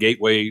stuff,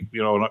 gateway,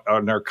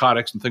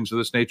 narcotics and things of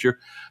this nature.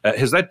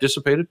 Has that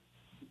dissipated?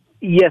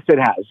 Yes, it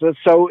has.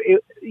 So,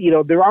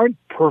 there aren't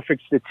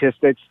perfect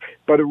statistics,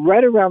 but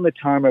right around the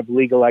time of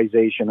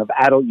legalization, of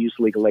adult use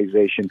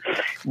legalization,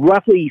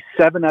 roughly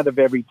 7 out of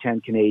every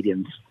 10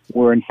 Canadians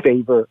were in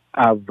favor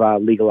of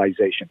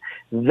legalization.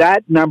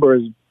 That number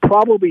has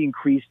probably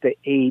increased to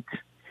 8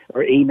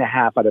 or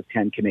 8.5 out of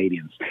 10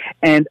 Canadians.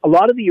 And a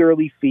lot of the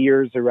early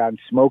fears around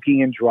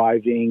smoking and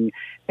driving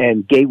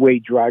and gateway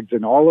drugs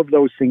and all of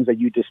those things that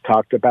you just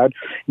talked about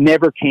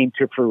never came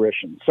to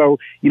fruition. So,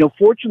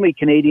 fortunately,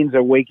 Canadians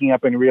are waking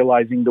up and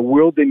realizing the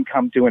world didn't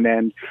come to an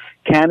end.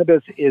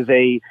 Cannabis is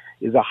a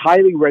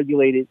highly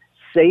regulated,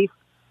 safe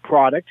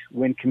product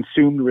when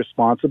consumed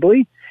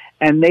responsibly.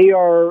 And they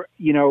are,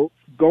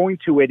 going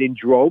to it in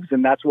droves,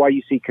 and that's why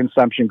you see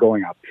consumption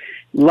going up.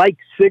 Like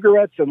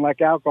cigarettes and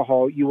like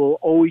alcohol, you will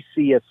always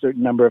see a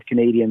certain number of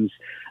Canadians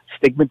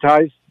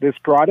stigmatize this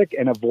product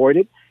and avoid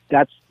it.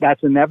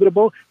 That's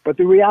inevitable. But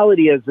the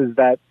reality is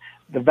that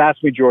the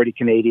vast majority of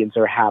Canadians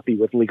are happy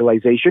with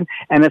legalization,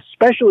 and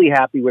especially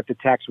happy with the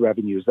tax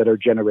revenues that are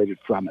generated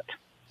from it.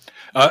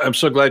 I'm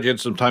so glad you had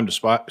some time to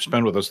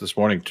spend with us this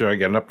morning to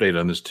get an update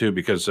on this too,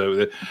 because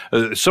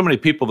so many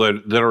people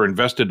that are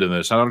invested in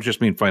this. I don't just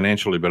mean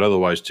financially, but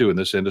otherwise too in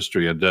this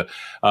industry, and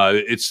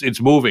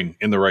it's moving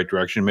in the right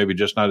direction. Maybe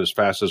just not as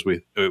fast as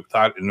we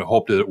thought and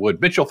hoped that it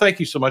would. Mitchell, thank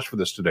you so much for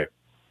this today.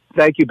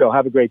 Thank you, Bill.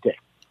 Have a great day.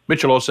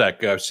 Mitchell Osak,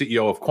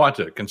 CEO of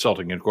Quanta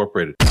Consulting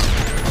Incorporated.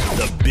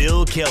 The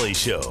Bill Kelly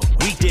Show,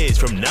 weekdays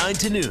from 9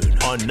 to noon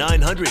on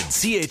 900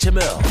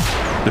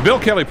 CHML. The Bill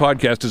Kelly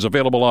Podcast is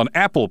available on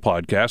Apple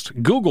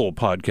Podcast, Google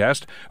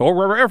Podcast, or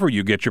wherever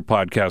you get your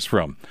podcasts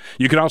from.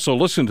 You can also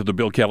listen to The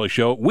Bill Kelly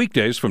Show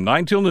weekdays from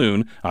 9 till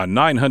noon on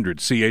 900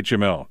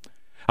 CHML.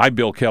 I'm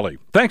Bill Kelly.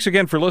 Thanks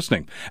again for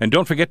listening. And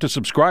don't forget to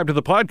subscribe to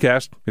the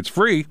podcast. It's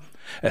free,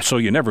 so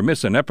you never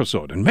miss an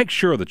episode. And make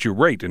sure that you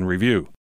rate and review.